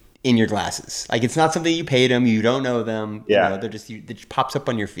see in your glasses. Like it's not something you paid them. You don't know them. Yeah. You know, it just pops up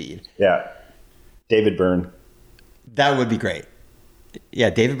on your feed. Yeah. David Byrne. That would be great. Yeah.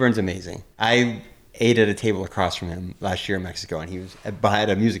 David Byrne's amazing. I ate at a table across from him last year in Mexico, and he was at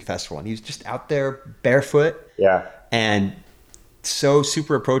a music festival, and he was just out there barefoot. Yeah. And so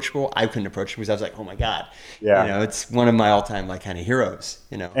super approachable. I couldn't approach him because I was like, oh my God. Yeah. You know, it's one of my all-time like kind of heroes,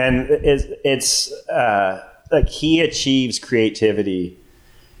 you know. And it's like he achieves creativity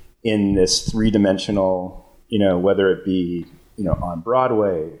in this three-dimensional, you know, whether it be, you know, on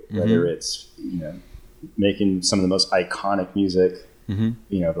Broadway, whether it's, you know, making some of the most iconic music, you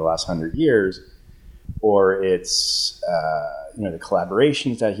know, the last 100 years, or it's, you know, the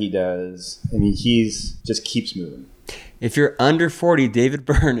collaborations that he does. I mean, he's just keeps moving. If you're under 40, David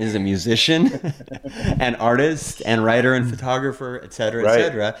Byrne is a musician, an artist, and writer and photographer, et cetera, et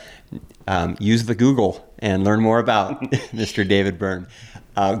cetera. Use the Google and learn more about Mr. David Byrne.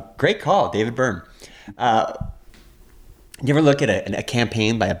 Great call, David Byrne. You ever look at a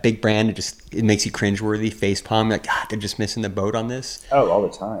campaign by a big brand and it makes you cringeworthy, facepalm, like, God, they're just missing the boat on this? Oh, all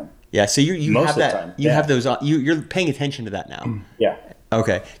the time. Yeah, so you Most have of the that. time, You yeah. have those. You're paying attention to that now. Yeah.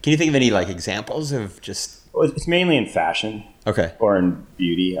 Okay. Can you think of any like examples of just? Well, it's mainly in fashion. Okay. Or in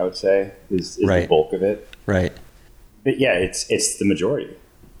beauty, I would say, is the bulk of it. Right. But yeah, it's the majority.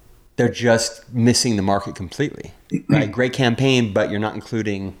 They're just missing the market completely. Right. Great campaign, but you're not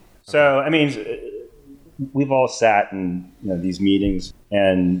including. So I mean, we've all sat in, you know, these meetings,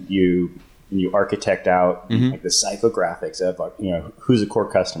 and you architect out like the psychographics of, like, you know, who's a core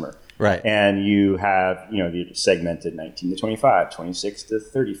customer. Right. And you have, you know, the segmented 19 to 25, 26 to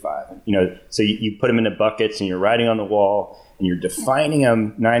 35. You know, so you put them into buckets, and you're writing on the wall, and you're defining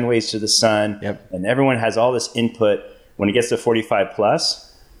them 9 ways to the sun. Yep. And everyone has all this input. When it gets to 45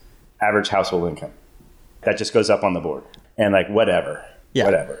 plus, average household income. That just goes up on the board. And like, whatever. Yeah.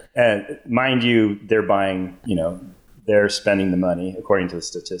 Whatever. And mind you, they're buying, you know, they're spending the money according to the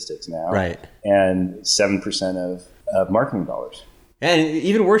statistics now. Right. And 7% of marketing dollars. And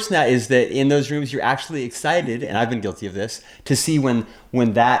even worse than that is that in those rooms, you're actually excited, and I've been guilty of this, to see when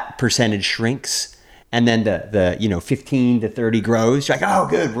that percentage shrinks, and then the you know 15 to 30 grows. You're like, oh,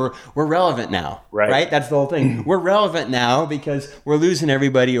 good, we're relevant now, right? That's the whole thing. We're relevant now because we're losing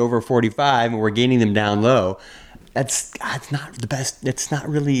everybody over 45, and we're gaining them down low. It's not the best. It's not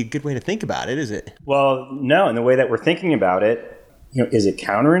really a good way to think about it, is it? Well, no. And the way that we're thinking about it, you know, is it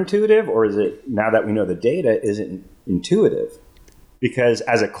counterintuitive, or is it, now that we know the data, is it intuitive? Because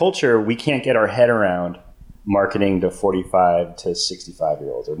as a culture, we can't get our head around marketing to 45 to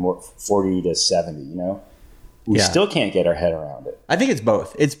 65-year-olds, or more 40 to 70, you know? We still can't get our head around it. I think it's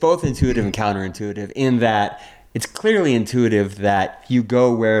both. It's both intuitive and counterintuitive, in that it's clearly intuitive that you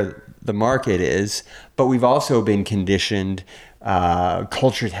go where the market is, but we've also been conditioned,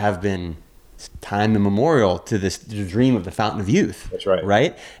 cultures have been time immemorial to this dream of the fountain of youth. That's right.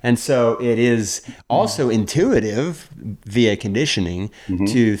 Right? And so it is also intuitive via conditioning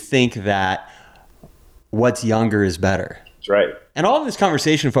to think that what's younger is better. That's right. And all of this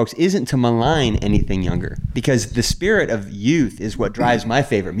conversation, folks, isn't to malign anything younger, because the spirit of youth is what drives my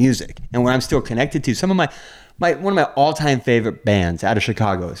favorite music and what I'm still connected to. Some of one of my all-time favorite bands out of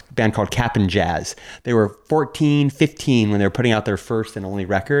Chicago is a band called Cap'n Jazz. They were 14, 15 when they were putting out their first and only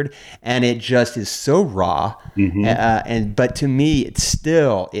record, and it just is so raw. But to me,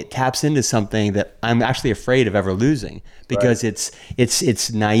 it taps into something that I'm actually afraid of ever losing, because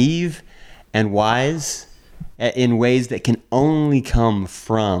it's naive and wise in ways that can only come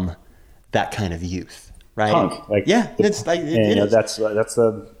from that kind of youth. Right. Punk, like, it's like it is. That's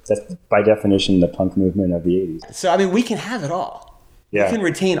by definition the punk movement of the 80s. So I mean, we can have it all. Yeah. We can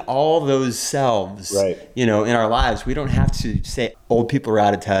retain all those selves, right, you know, in our lives. We don't have to say old people are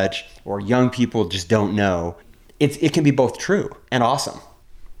out of touch or young people just don't know. It can be both true and awesome.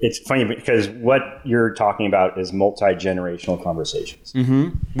 It's funny because what you're talking about is multi-generational conversations,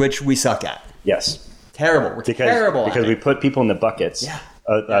 which we suck at. Yes. Terrible. We're terrible because we put people in the buckets. Yeah.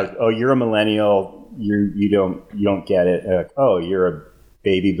 Oh, you're a millennial. You don't get it. Oh, you're a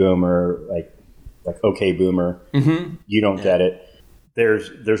baby boomer, like okay boomer. You don't get it.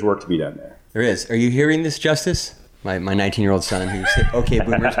 There's work to be done there. There is. Are you hearing this, Justice? My 19-year-old son, who said okay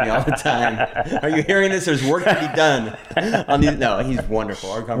boomer to me all the time. Are you hearing this? There's work to be done on these. No, he's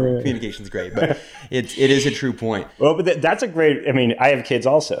wonderful. Our communication's great, but it is a true point. Well, but that's a great. I mean, I have kids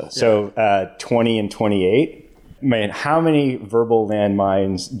also. So 20 and 28. man, how many verbal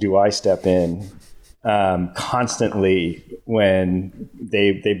landmines do I step in constantly when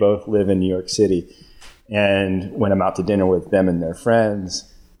they both live in New York City, and when I'm out to dinner with them and their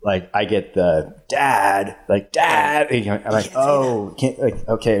friends, like I get the dad, you know, I'm like, oh, can't, like,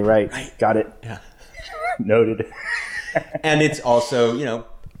 okay, right, got it, Yeah. noted. And it's also, you know,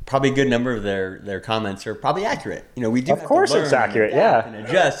 probably a good number of their comments are probably accurate. You know, we do Of have course to learn it's accurate, and adapt yeah. and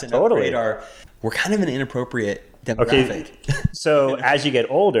adjust and Totally. upgrade we're kind of an inappropriate demographic. Okay, so as you get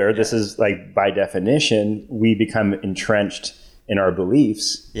older, this is like by definition, we become entrenched in our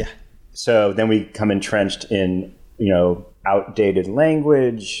beliefs. Yeah. So then we become entrenched in, you know, outdated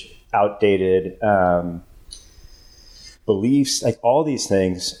language, outdated beliefs, like all these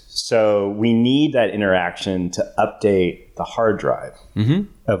things. So we need that interaction to update the hard drive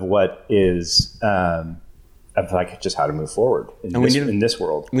of what is, of like just how to move forward in this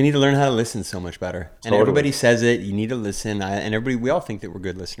world. We need to learn how to listen so much better. And everybody says it, you need to listen. And everybody, we all think that we're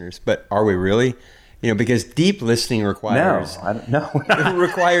good listeners, but are we really? You know, because deep listening requires No, I don't know. it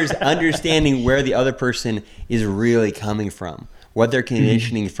requires understanding where the other person is really coming from, what they're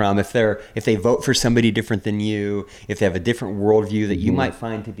conditioning from. If they vote for somebody different than you, if they have a different worldview that you might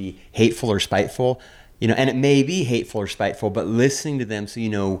find to be hateful or spiteful, you know, and it may be hateful or spiteful, but listening to them so you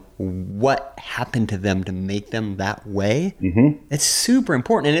know what happened to them to make them that way, it's super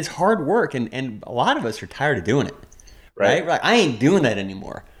important, and it's hard work, and a lot of us are tired of doing it, right? Like, I ain't doing that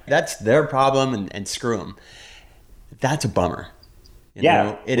anymore. That's their problem, and screw them. That's a bummer. You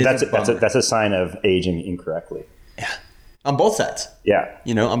know? It is a bummer. That's a sign of aging incorrectly. Yeah, on both sides. Yeah.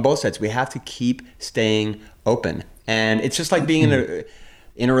 You know, on both sides, we have to keep staying open, and it's just like being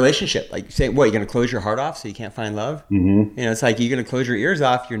in a relationship. Like you say, what, you're going to close your heart off so you can't find love? You know, it's like you're going to close your ears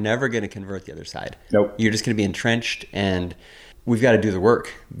off. You're never going to convert the other side. Nope. You're just going to be entrenched, and we've got to do the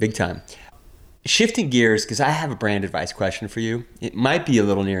work big time. Shifting gears, because I have a brand advice question for you. It might be a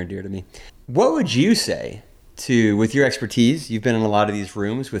little near and dear to me. What would you say with your expertise? You've been in a lot of these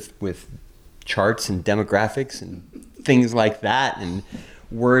rooms with charts and demographics and things like that, and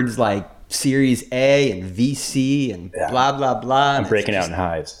words like Series A and VC and blah, blah, blah. I'm breaking out in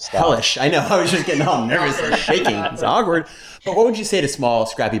hives. Stop. Hellish. I know. I was just getting all nervous and shaking. It's awkward. But what would you say to small,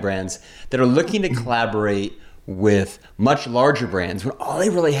 scrappy brands that are looking to collaborate with much larger brands when all they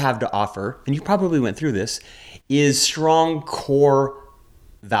really have to offer, and you probably went through this, is strong core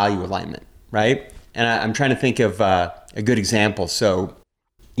value alignment, right? And I'm trying to think of a good example. So,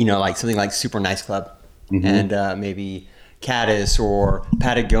 you know, like something like Super Nice Club and maybe Caddis or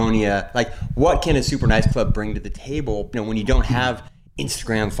Patagonia. Like, what can a Super Nice Club bring to the table, you know, when you don't have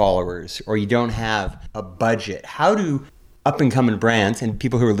Instagram followers or you don't have a budget? How do up and coming brands and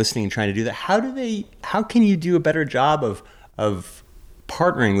people who are listening and trying to do that, how can you do a better job of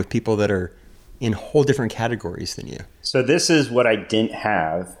partnering with people that are in whole different categories than you? So this is what I didn't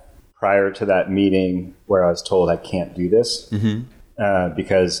have prior to that meeting where I was told I can't do this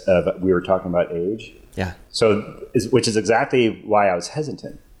because we were talking about age. Yeah. So, which is exactly why I was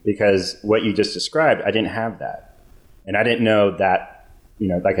hesitant, because what you just described, I didn't have that. And I didn't know that, you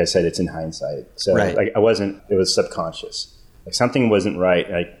know, like I said, it's in hindsight. So like it was subconscious. Like something wasn't right.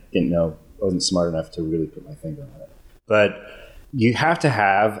 I didn't know, I wasn't smart enough to really put my finger on it. But you have to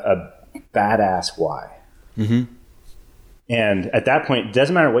have a badass why. And at that point, it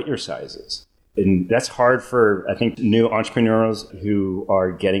doesn't matter what your size is. And that's hard for, I think, new entrepreneurs who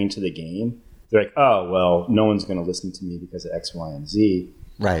are getting into the game. They're like, oh, well, no one's going to listen to me because of X, Y, and Z.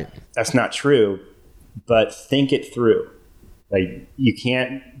 Right. That's not true, but think it through. Like, you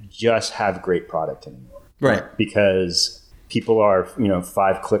can't just have great product anymore. Right. Because people are, you know,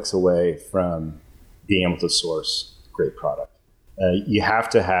 5 clicks away from being able to source great product. You have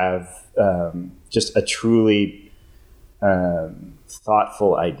to have just a truly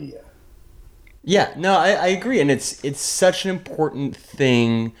thoughtful idea. Yeah, no, I agree. And it's such an important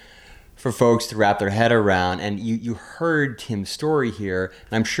thing for folks to wrap their head around. And you heard Tim's story here,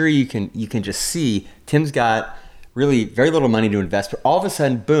 and I'm sure you can just see Tim's got really very little money to invest, but all of a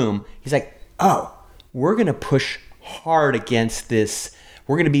sudden, boom, he's like, oh, we're going to push hard against this.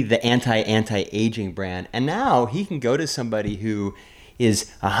 We're going to be the anti-aging brand. And now he can go to somebody who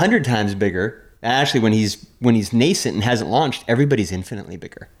is 100 times bigger. And actually, when he's nascent and hasn't launched, everybody's infinitely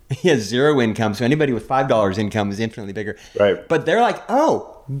bigger. He has zero income, so anybody with $5 income is infinitely bigger. Right. But they're like,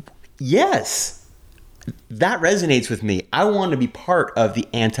 oh, yes, that resonates with me. I want to be part of the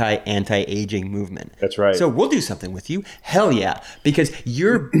anti-aging movement. That's right. So we'll do something with you. Hell yeah. Because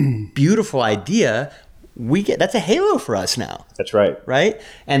your beautiful idea, that's a halo for us now. That's right. Right?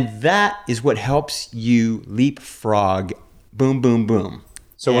 And that is what helps you leapfrog, boom, boom, boom.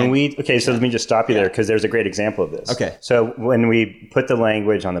 So let me just stop you there because there's a great example of this. Okay. So when we put the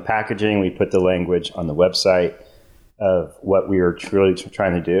language on the packaging, we put the language on the website of what we were truly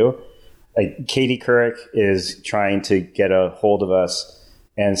trying to do. Like Katie Couric is trying to get a hold of us,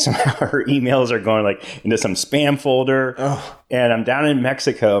 and somehow her emails are going like into some spam folder. Oh. And I'm down in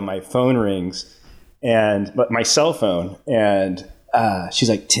Mexico, my phone rings, but my cell phone, and she's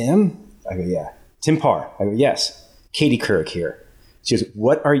like, Tim? I go, yeah. Tim Parr. I go, yes. Katie Couric here. She goes,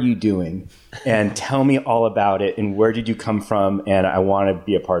 what are you doing? And tell me all about it. And where did you come from? And I want to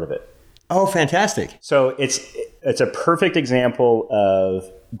be a part of it. Oh, fantastic. So it's a perfect example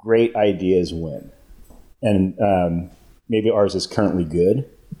of great ideas win. And maybe ours is currently good,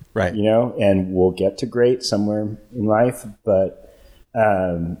 Right. and we'll get to great somewhere in life. But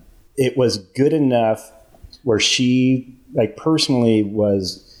it was good enough where she, like, personally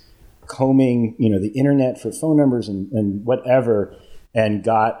was combing, the internet for phone numbers and whatever, and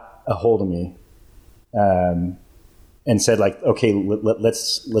got a hold of me, and said, like, okay,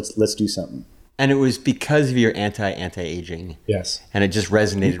 let's do something. And it was because of your anti-aging. Yes, And it just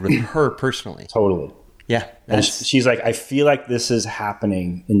resonated with her personally. totally. Yeah. And she's like, I feel like this is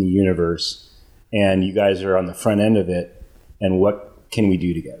happening in the universe, and you guys are on the front end of it. And what can we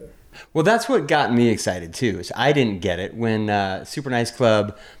do together? Well, that's what got me excited too. Is I didn't get it when Super Nice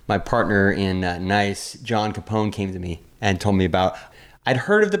Club, my partner in Nice, John Capone, came to me and told me about. I'd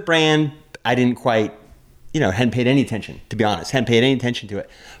heard of the brand. I didn't quite, hadn't paid any attention, to be honest. Hadn't paid any attention to it.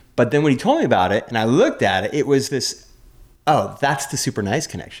 But then when he told me about it and I looked at it, it was this. Oh, that's the Super Nice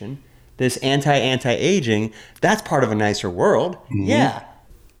connection. This anti-aging. That's part of a nicer world. Mm-hmm. Yeah.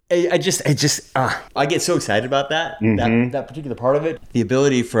 I get so excited about that, that particular part of it. The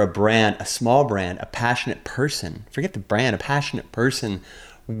ability for a brand, a small brand, a passionate person, forget the brand, a passionate person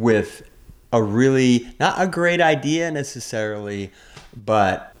with a really, not a great idea necessarily,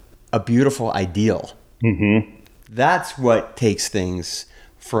 but a beautiful ideal. Mm-hmm. That's what takes things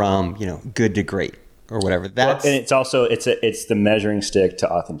from, good to great or whatever. That's, and it's also, it's the measuring stick to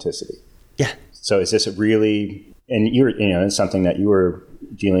authenticity. Yeah. So is this really, and it's something that you were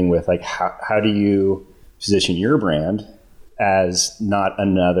dealing with, like how do you position your brand as not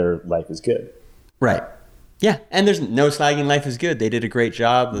another Life is Good? Right. Yeah. And there's no slagging Life is Good. They did a great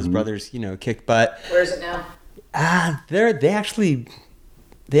job. Those brothers, kicked butt. Where is it now?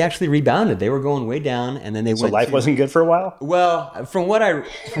 They actually rebounded. They were going way down, and then they went. So Life wasn't good for a while? Well, from what I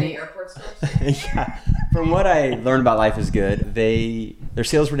Any airport stores? yeah, from what I learned about Life is Good, their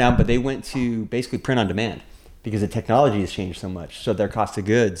sales were down, but they went to basically print on demand. Because the technology has changed so much. So their cost of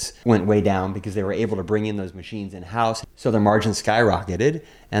goods went way down because they were able to bring in those machines in-house. So their margins skyrocketed,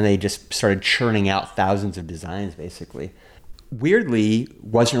 and they just started churning out thousands of designs, basically. Weirdly,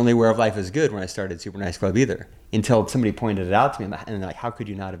 wasn't really aware of Life is Good when I started Super Nice Club either, until somebody pointed it out to me. And they're like, how could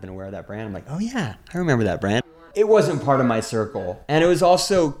you not have been aware of that brand? I'm like, oh yeah, I remember that brand. It wasn't part of my circle. And it was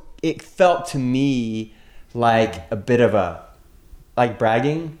also, it felt to me like a bit of like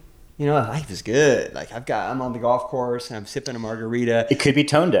bragging. Life is good. Like I'm on the golf course and I'm sipping a margarita. It could be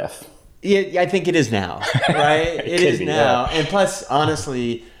tone deaf. Yeah, I think it is now, right? it is now. Yeah. And plus,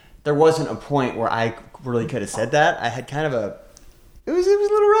 honestly, there wasn't a point where I really could have said that. I had kind of it was a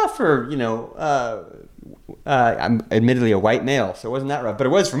little rough for, I'm admittedly a white male, so it wasn't that rough, but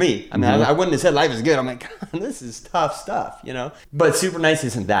it was for me. I mean, I wouldn't have said Life is Good. I'm like, God, this is tough stuff, But Super Nice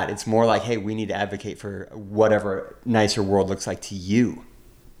isn't that. It's more like, hey, we need to advocate for whatever nicer world looks like to you.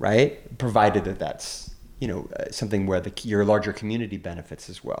 Right? Provided that that's, something where your larger community benefits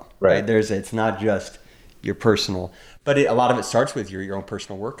as well. Right? It's not just your personal, but a lot of it starts with your own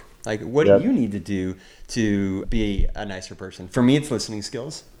personal work. Like, what do you need to do to be a nicer person? For me, it's listening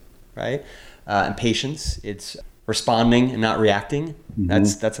skills, right? And patience. It's responding and not reacting.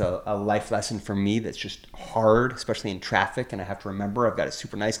 Mm-hmm. That's a life lesson for me that's just hard, especially in traffic. And I have to remember I've got a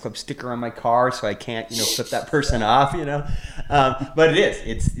Super Nice Club sticker on my car, so I can't, flip that person off, But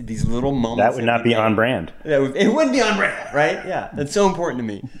it's these little moments. That would not be on brand. It wouldn't be on brand, right? Yeah, that's so important to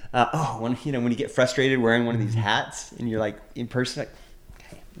me. When you get frustrated wearing one of these hats and you're like in person, like,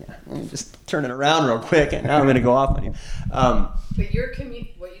 okay, yeah, let me just turn it around real quick, and now I'm going to go off on you. But what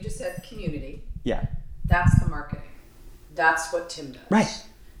you just said, community. Yeah. That's the marketing. That's what Tim does. Right.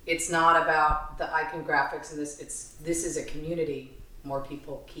 It's not about the icon graphics and this. This is a community. More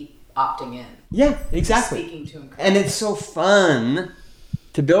people keep opting in. Yeah, exactly. Speaking to them. And it's so fun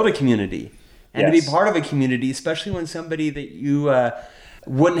to build a community and to be part of a community, especially when somebody that you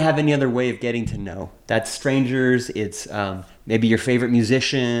wouldn't have any other way of getting to know. That's strangers. It's maybe your favorite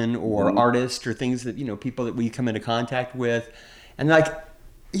musician or artist or things that, people that we come into contact with. And like,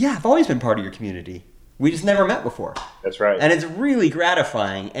 yeah, I've always been part of your community. We just never met before. That's right. And it's really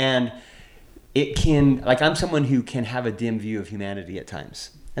gratifying. And it can, like, I'm someone who can have a dim view of humanity at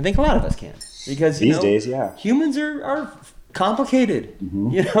times. I think a lot of us can. Because, These days, yeah. Humans are complicated.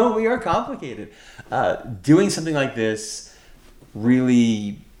 Mm-hmm. We are complicated. Doing something like this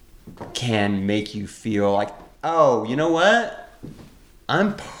really can make you feel like, oh, you know what?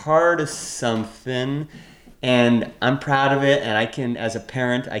 I'm part of something, and I'm proud of it. And I can, as a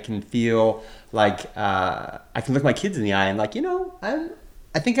parent, I can feel like I can look my kids in the eye and like,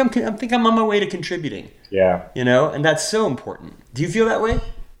 I think I'm on my way to contributing. Yeah. And that's so important. Do you feel that way?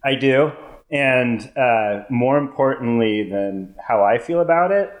 I do. And more importantly than how I feel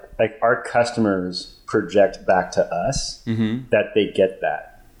about it, like our customers project back to us that they get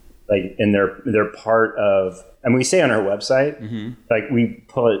that. Like, and they're part of, and we say on our website, like we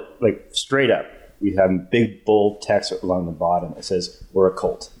pull it like straight up. We have big bold text along the bottom that says, we're a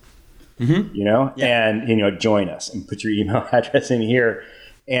cult, and, join us and put your email address in here.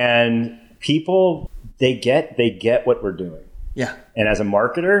 And people, they get what we're doing. Yeah. And as a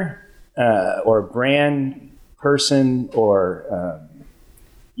marketer or a brand person, or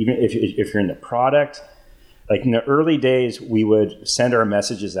even if you're in the product, like in the early days, we would send our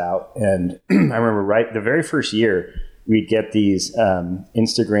messages out. And I remember the very first year, we'd get these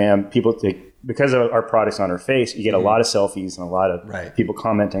Instagram people because of our products on our face, you get a lot of selfies and a lot of people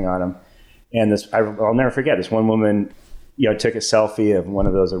commenting on them. And I'll never forget this one woman, took a selfie of one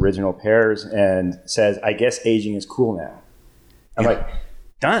of those original pairs and says, "I guess aging is cool now." I'm like,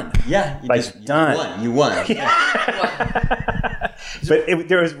 done. Yeah. Done. You won. But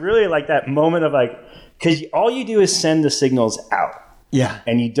there was really like that moment of like, because all you do is send the signals out. Yeah.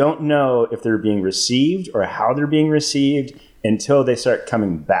 And you don't know if they're being received or how they're being received until they start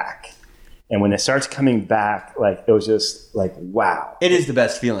coming back. And when it starts coming back, like, it was just like, wow. It is the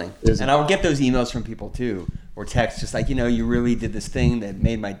best feeling. And I'll get those emails from people too, or texts just like, you really did this thing that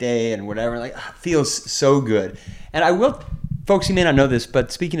made my day and whatever. Like, it feels so good. And I will, folks, you may not know this,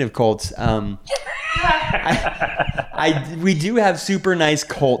 but speaking of cults, we do have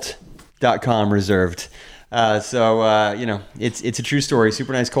supernicecult.com reserved. It's a true story.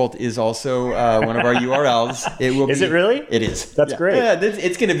 Super Nice Cult is also one of our URLs. It will. Is it really? It is. That's great. Yeah,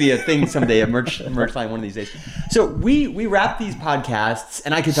 it's going to be a thing someday. A merch line one of these days. So we wrap these podcasts,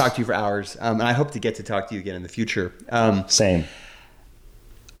 and I could talk to you for hours, and I hope to get to talk to you again in the future. Same.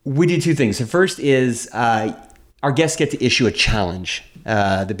 We do two things. The first is our guests get to issue a challenge,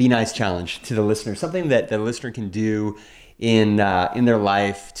 the Be Nice Challenge, to the listener, something that the listener can do in their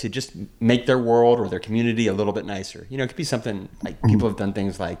life to just make their world or their community a little bit nicer. It could be something like people have done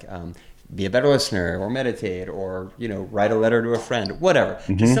things like be a better listener or meditate or, write a letter to a friend, whatever.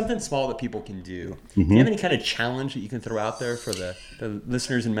 Just something small that people can do. Do you have any kind of challenge that you can throw out there for the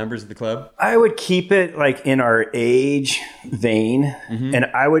listeners and members of the club? I would keep it like in our age vein. And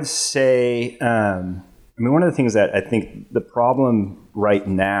I would say, one of the things that I think the problem right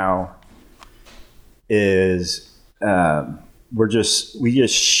now is we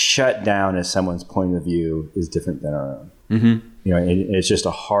just shut down as someone's point of view is different than our own. It's just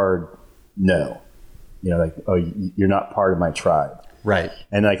a hard no. Like, oh, you're not part of my tribe. Right.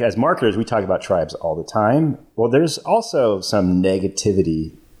 And like as marketers, we talk about tribes all the time. Well, there's also some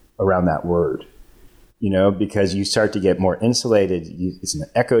negativity around that word, because you start to get more insulated. It's an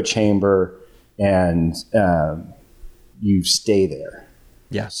echo chamber, and you stay there.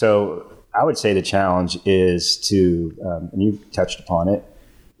 Yeah. So I would say the challenge is to, and you touched upon it,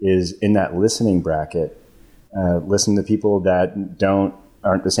 is in that listening bracket, listen to people that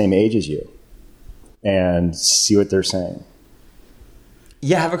aren't the same age as you and see what they're saying.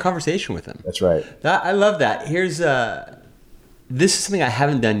 Yeah, have a conversation with them. That's right. I love that. Here's this is something I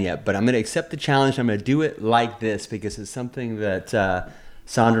haven't done yet, but I'm going to accept the challenge. I'm going to do it like this because it's something that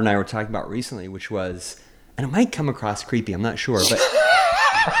Sandra and I were talking about recently, which was, and it might come across creepy, I'm not sure, but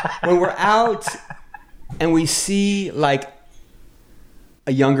when we're out and we see like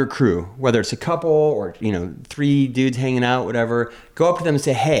a younger crew, whether it's a couple or, 3 dudes hanging out, whatever, go up to them and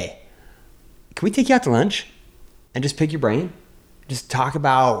say, "Hey, can we take you out to lunch and just pick your brain? Just talk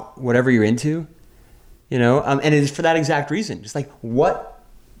about whatever you're into." And it is for that exact reason. Just like what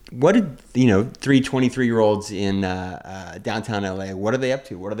did 3 23-year-olds in downtown LA, what are they up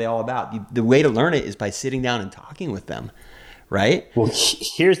to? What are they all about? The way to learn it is by sitting down and talking with them, right? Well,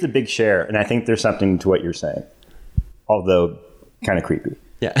 here's the big share, and I think there's something to what you're saying, although kind of creepy.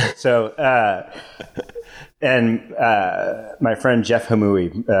 Yeah. So, my friend Jeff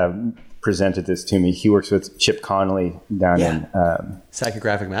Hamui presented this to me. He works with Chip Connolly down in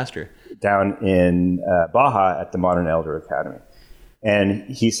Psychographic Master down in Baja at the Modern Elder Academy. And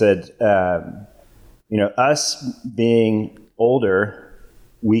he said, Us being older,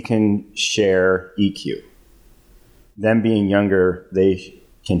 we can share EQ. Them being younger, they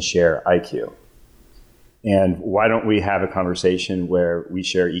can share IQ. And why don't we have a conversation where we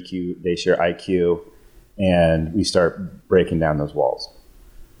share EQ, they share IQ, and we start breaking down those walls?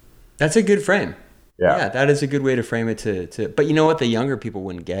 That's a good frame. Yeah, that is a good way to frame it. But you know what? The younger people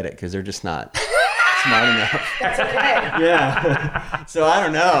wouldn't get it because they're just not smart enough. That's okay. Yeah. So I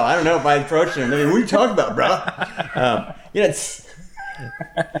don't know if I approach them. I mean, what are you talking about, bro? It's.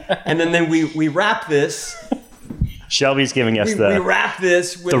 And then we wrap this. Shelby's giving us we wrap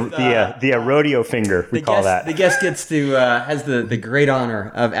this with the rodeo finger. We call that. The guest gets to has the great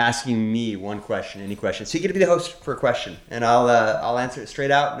honor of asking me one question, any question. So you get to be the host for a question, and I'll answer it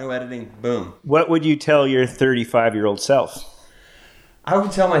straight out, no editing. Boom. What would you tell your 35-year-old self? I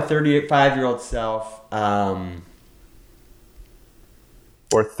would tell my 35-year-old self, or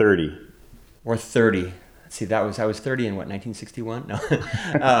 30, or 30. See, I was 30 in what, 1961? No.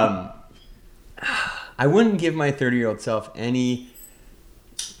 I wouldn't give my 30-year-old self any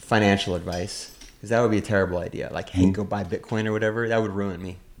financial advice because that would be a terrible idea. Like, hey, go buy Bitcoin or whatever. That would ruin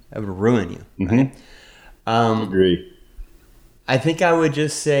me. That would ruin you. Right? Agree. I think I would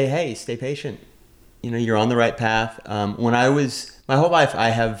just say, hey, stay patient. You're on the right path. My whole life, I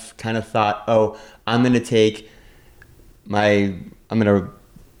have kind of thought, I'm going to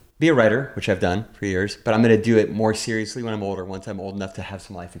be a writer, which I've done for years, but I'm going to do it more seriously when I'm older, once I'm old enough to have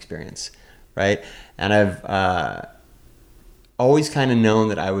some life experience. Right. And I've always kind of known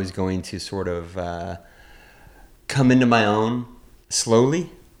that I was going to sort of come into my own slowly,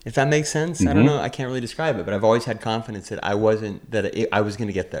 if that makes sense. Mm-hmm. I don't know. I can't really describe it, but I've always had confidence that I was going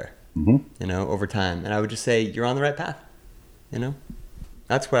to get there, over time. And I would just say, you're on the right path.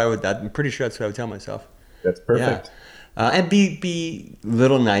 That's what I'm pretty sure that's what I would tell myself. That's perfect. Yeah. And be a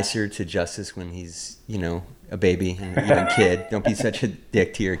little nicer to Justice when he's, a baby and a young kid. Don't be such a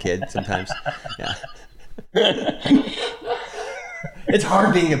dick to your kid sometimes. Yeah. It's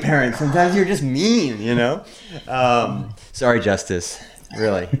hard being a parent. Sometimes you're just mean, Sorry, Justice.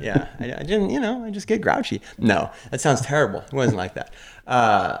 Really. Yeah. I didn't, I just get grouchy. No, that sounds terrible. It wasn't like that.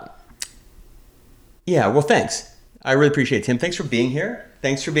 Yeah. Well, thanks. I really appreciate it, Tim. Thanks for being here.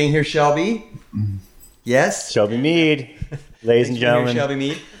 Thanks for being here, Shelby. Yes. Shelby Mead, ladies and gentlemen. Shelby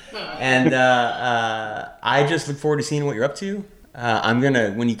Mead. And I just look forward to seeing what you're up to.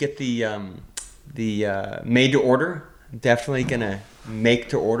 When you get the made to order, I'm definitely gonna make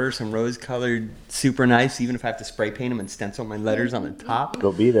to order some rose-colored Super Nice, even if I have to spray paint them and stencil my letters on the top.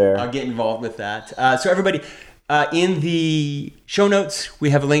 They'll be there. I'll get involved with that. So everybody, in the show notes, we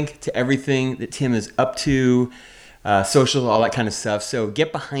have a link to everything that Tim is up to, social, all that kind of stuff. So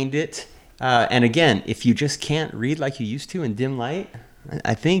get behind it. And again, if you just can't read like you used to in dim light,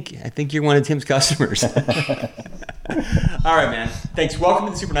 I think you're one of Tim's customers. All right, man. Thanks. Welcome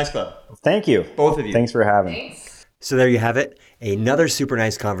to the Super Nice Club. Thank you. Both of you. Thanks for having me. So there you have it. Another super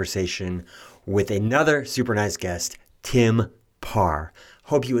nice conversation with another super nice guest, Tim Parr.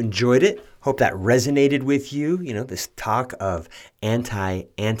 Hope you enjoyed it. Hope that resonated with you. This talk of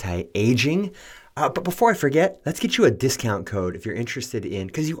anti-aging. But before I forget, let's get you a discount code if you're interested in,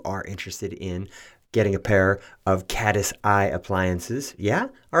 because you are interested in getting a pair of Caddis Eye appliances. Yeah?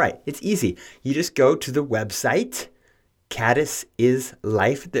 All right. It's easy. You just go to the website, Caddis is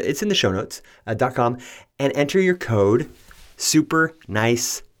Life. It's in the show notes, .com, and enter your code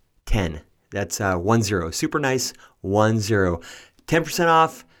SuperNice10. That's 10, SuperNice10. 10%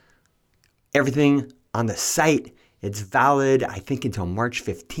 off everything on the site. It's valid, I think, until March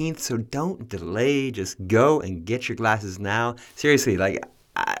 15th, so don't delay. Just go and get your glasses now. Seriously,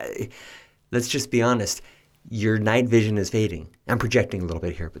 let's just be honest. Your night vision is fading. I'm projecting a little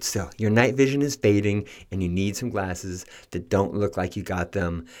bit here, but still, your night vision is fading, and you need some glasses that don't look like you got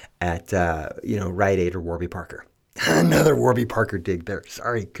them at, Rite Aid or Warby Parker. Another Warby Parker dig there.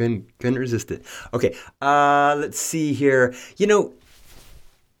 Sorry, couldn't resist it. Okay, let's see here.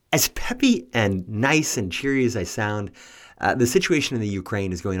 As peppy and nice and cheery as I sound, the situation in the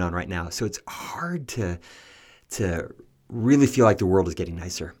Ukraine is going on right now, so it's hard to really feel like the world is getting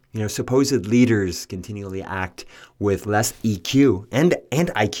nicer. Supposed leaders continually act with less EQ and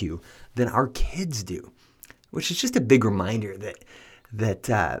IQ than our kids do, which is just a big reminder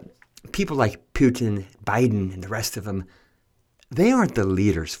that people like Putin, Biden, and the rest of them, they aren't the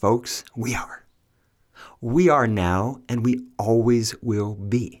leaders, folks. We are. We are now, and we always will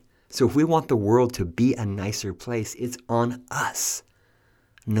be. So if we want the world to be a nicer place, it's on us.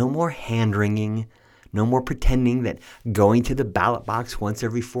 No more hand-wringing. No more pretending that going to the ballot box once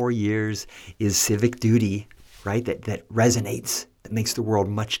every 4 years is civic duty, right? That resonates, that makes the world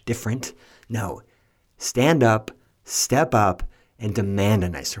much different. No, stand up, step up, and demand a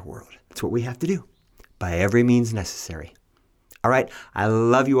nicer world. That's what we have to do by every means necessary. All right, I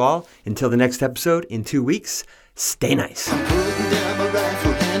love you all. Until the next episode in 2 weeks, stay nice. I'm putting down my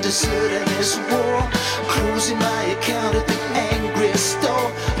rifle and deserting this war. I'm closing my account at the angry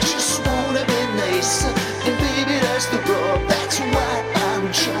store. Just wanna be nice, and baby that's the rub. That's why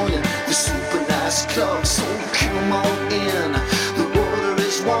I'm joining the super nice club. So come on in, the water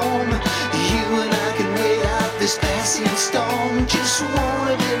is warm. You and I can wait out this passing storm. Just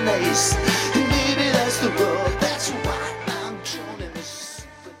wanna be nice, and baby that's the rub. That's why I'm joining the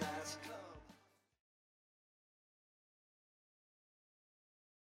super nice club.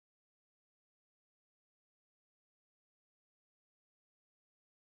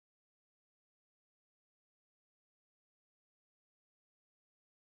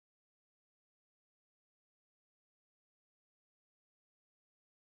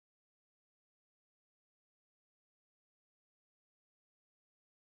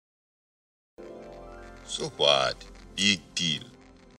 So what? Big deal.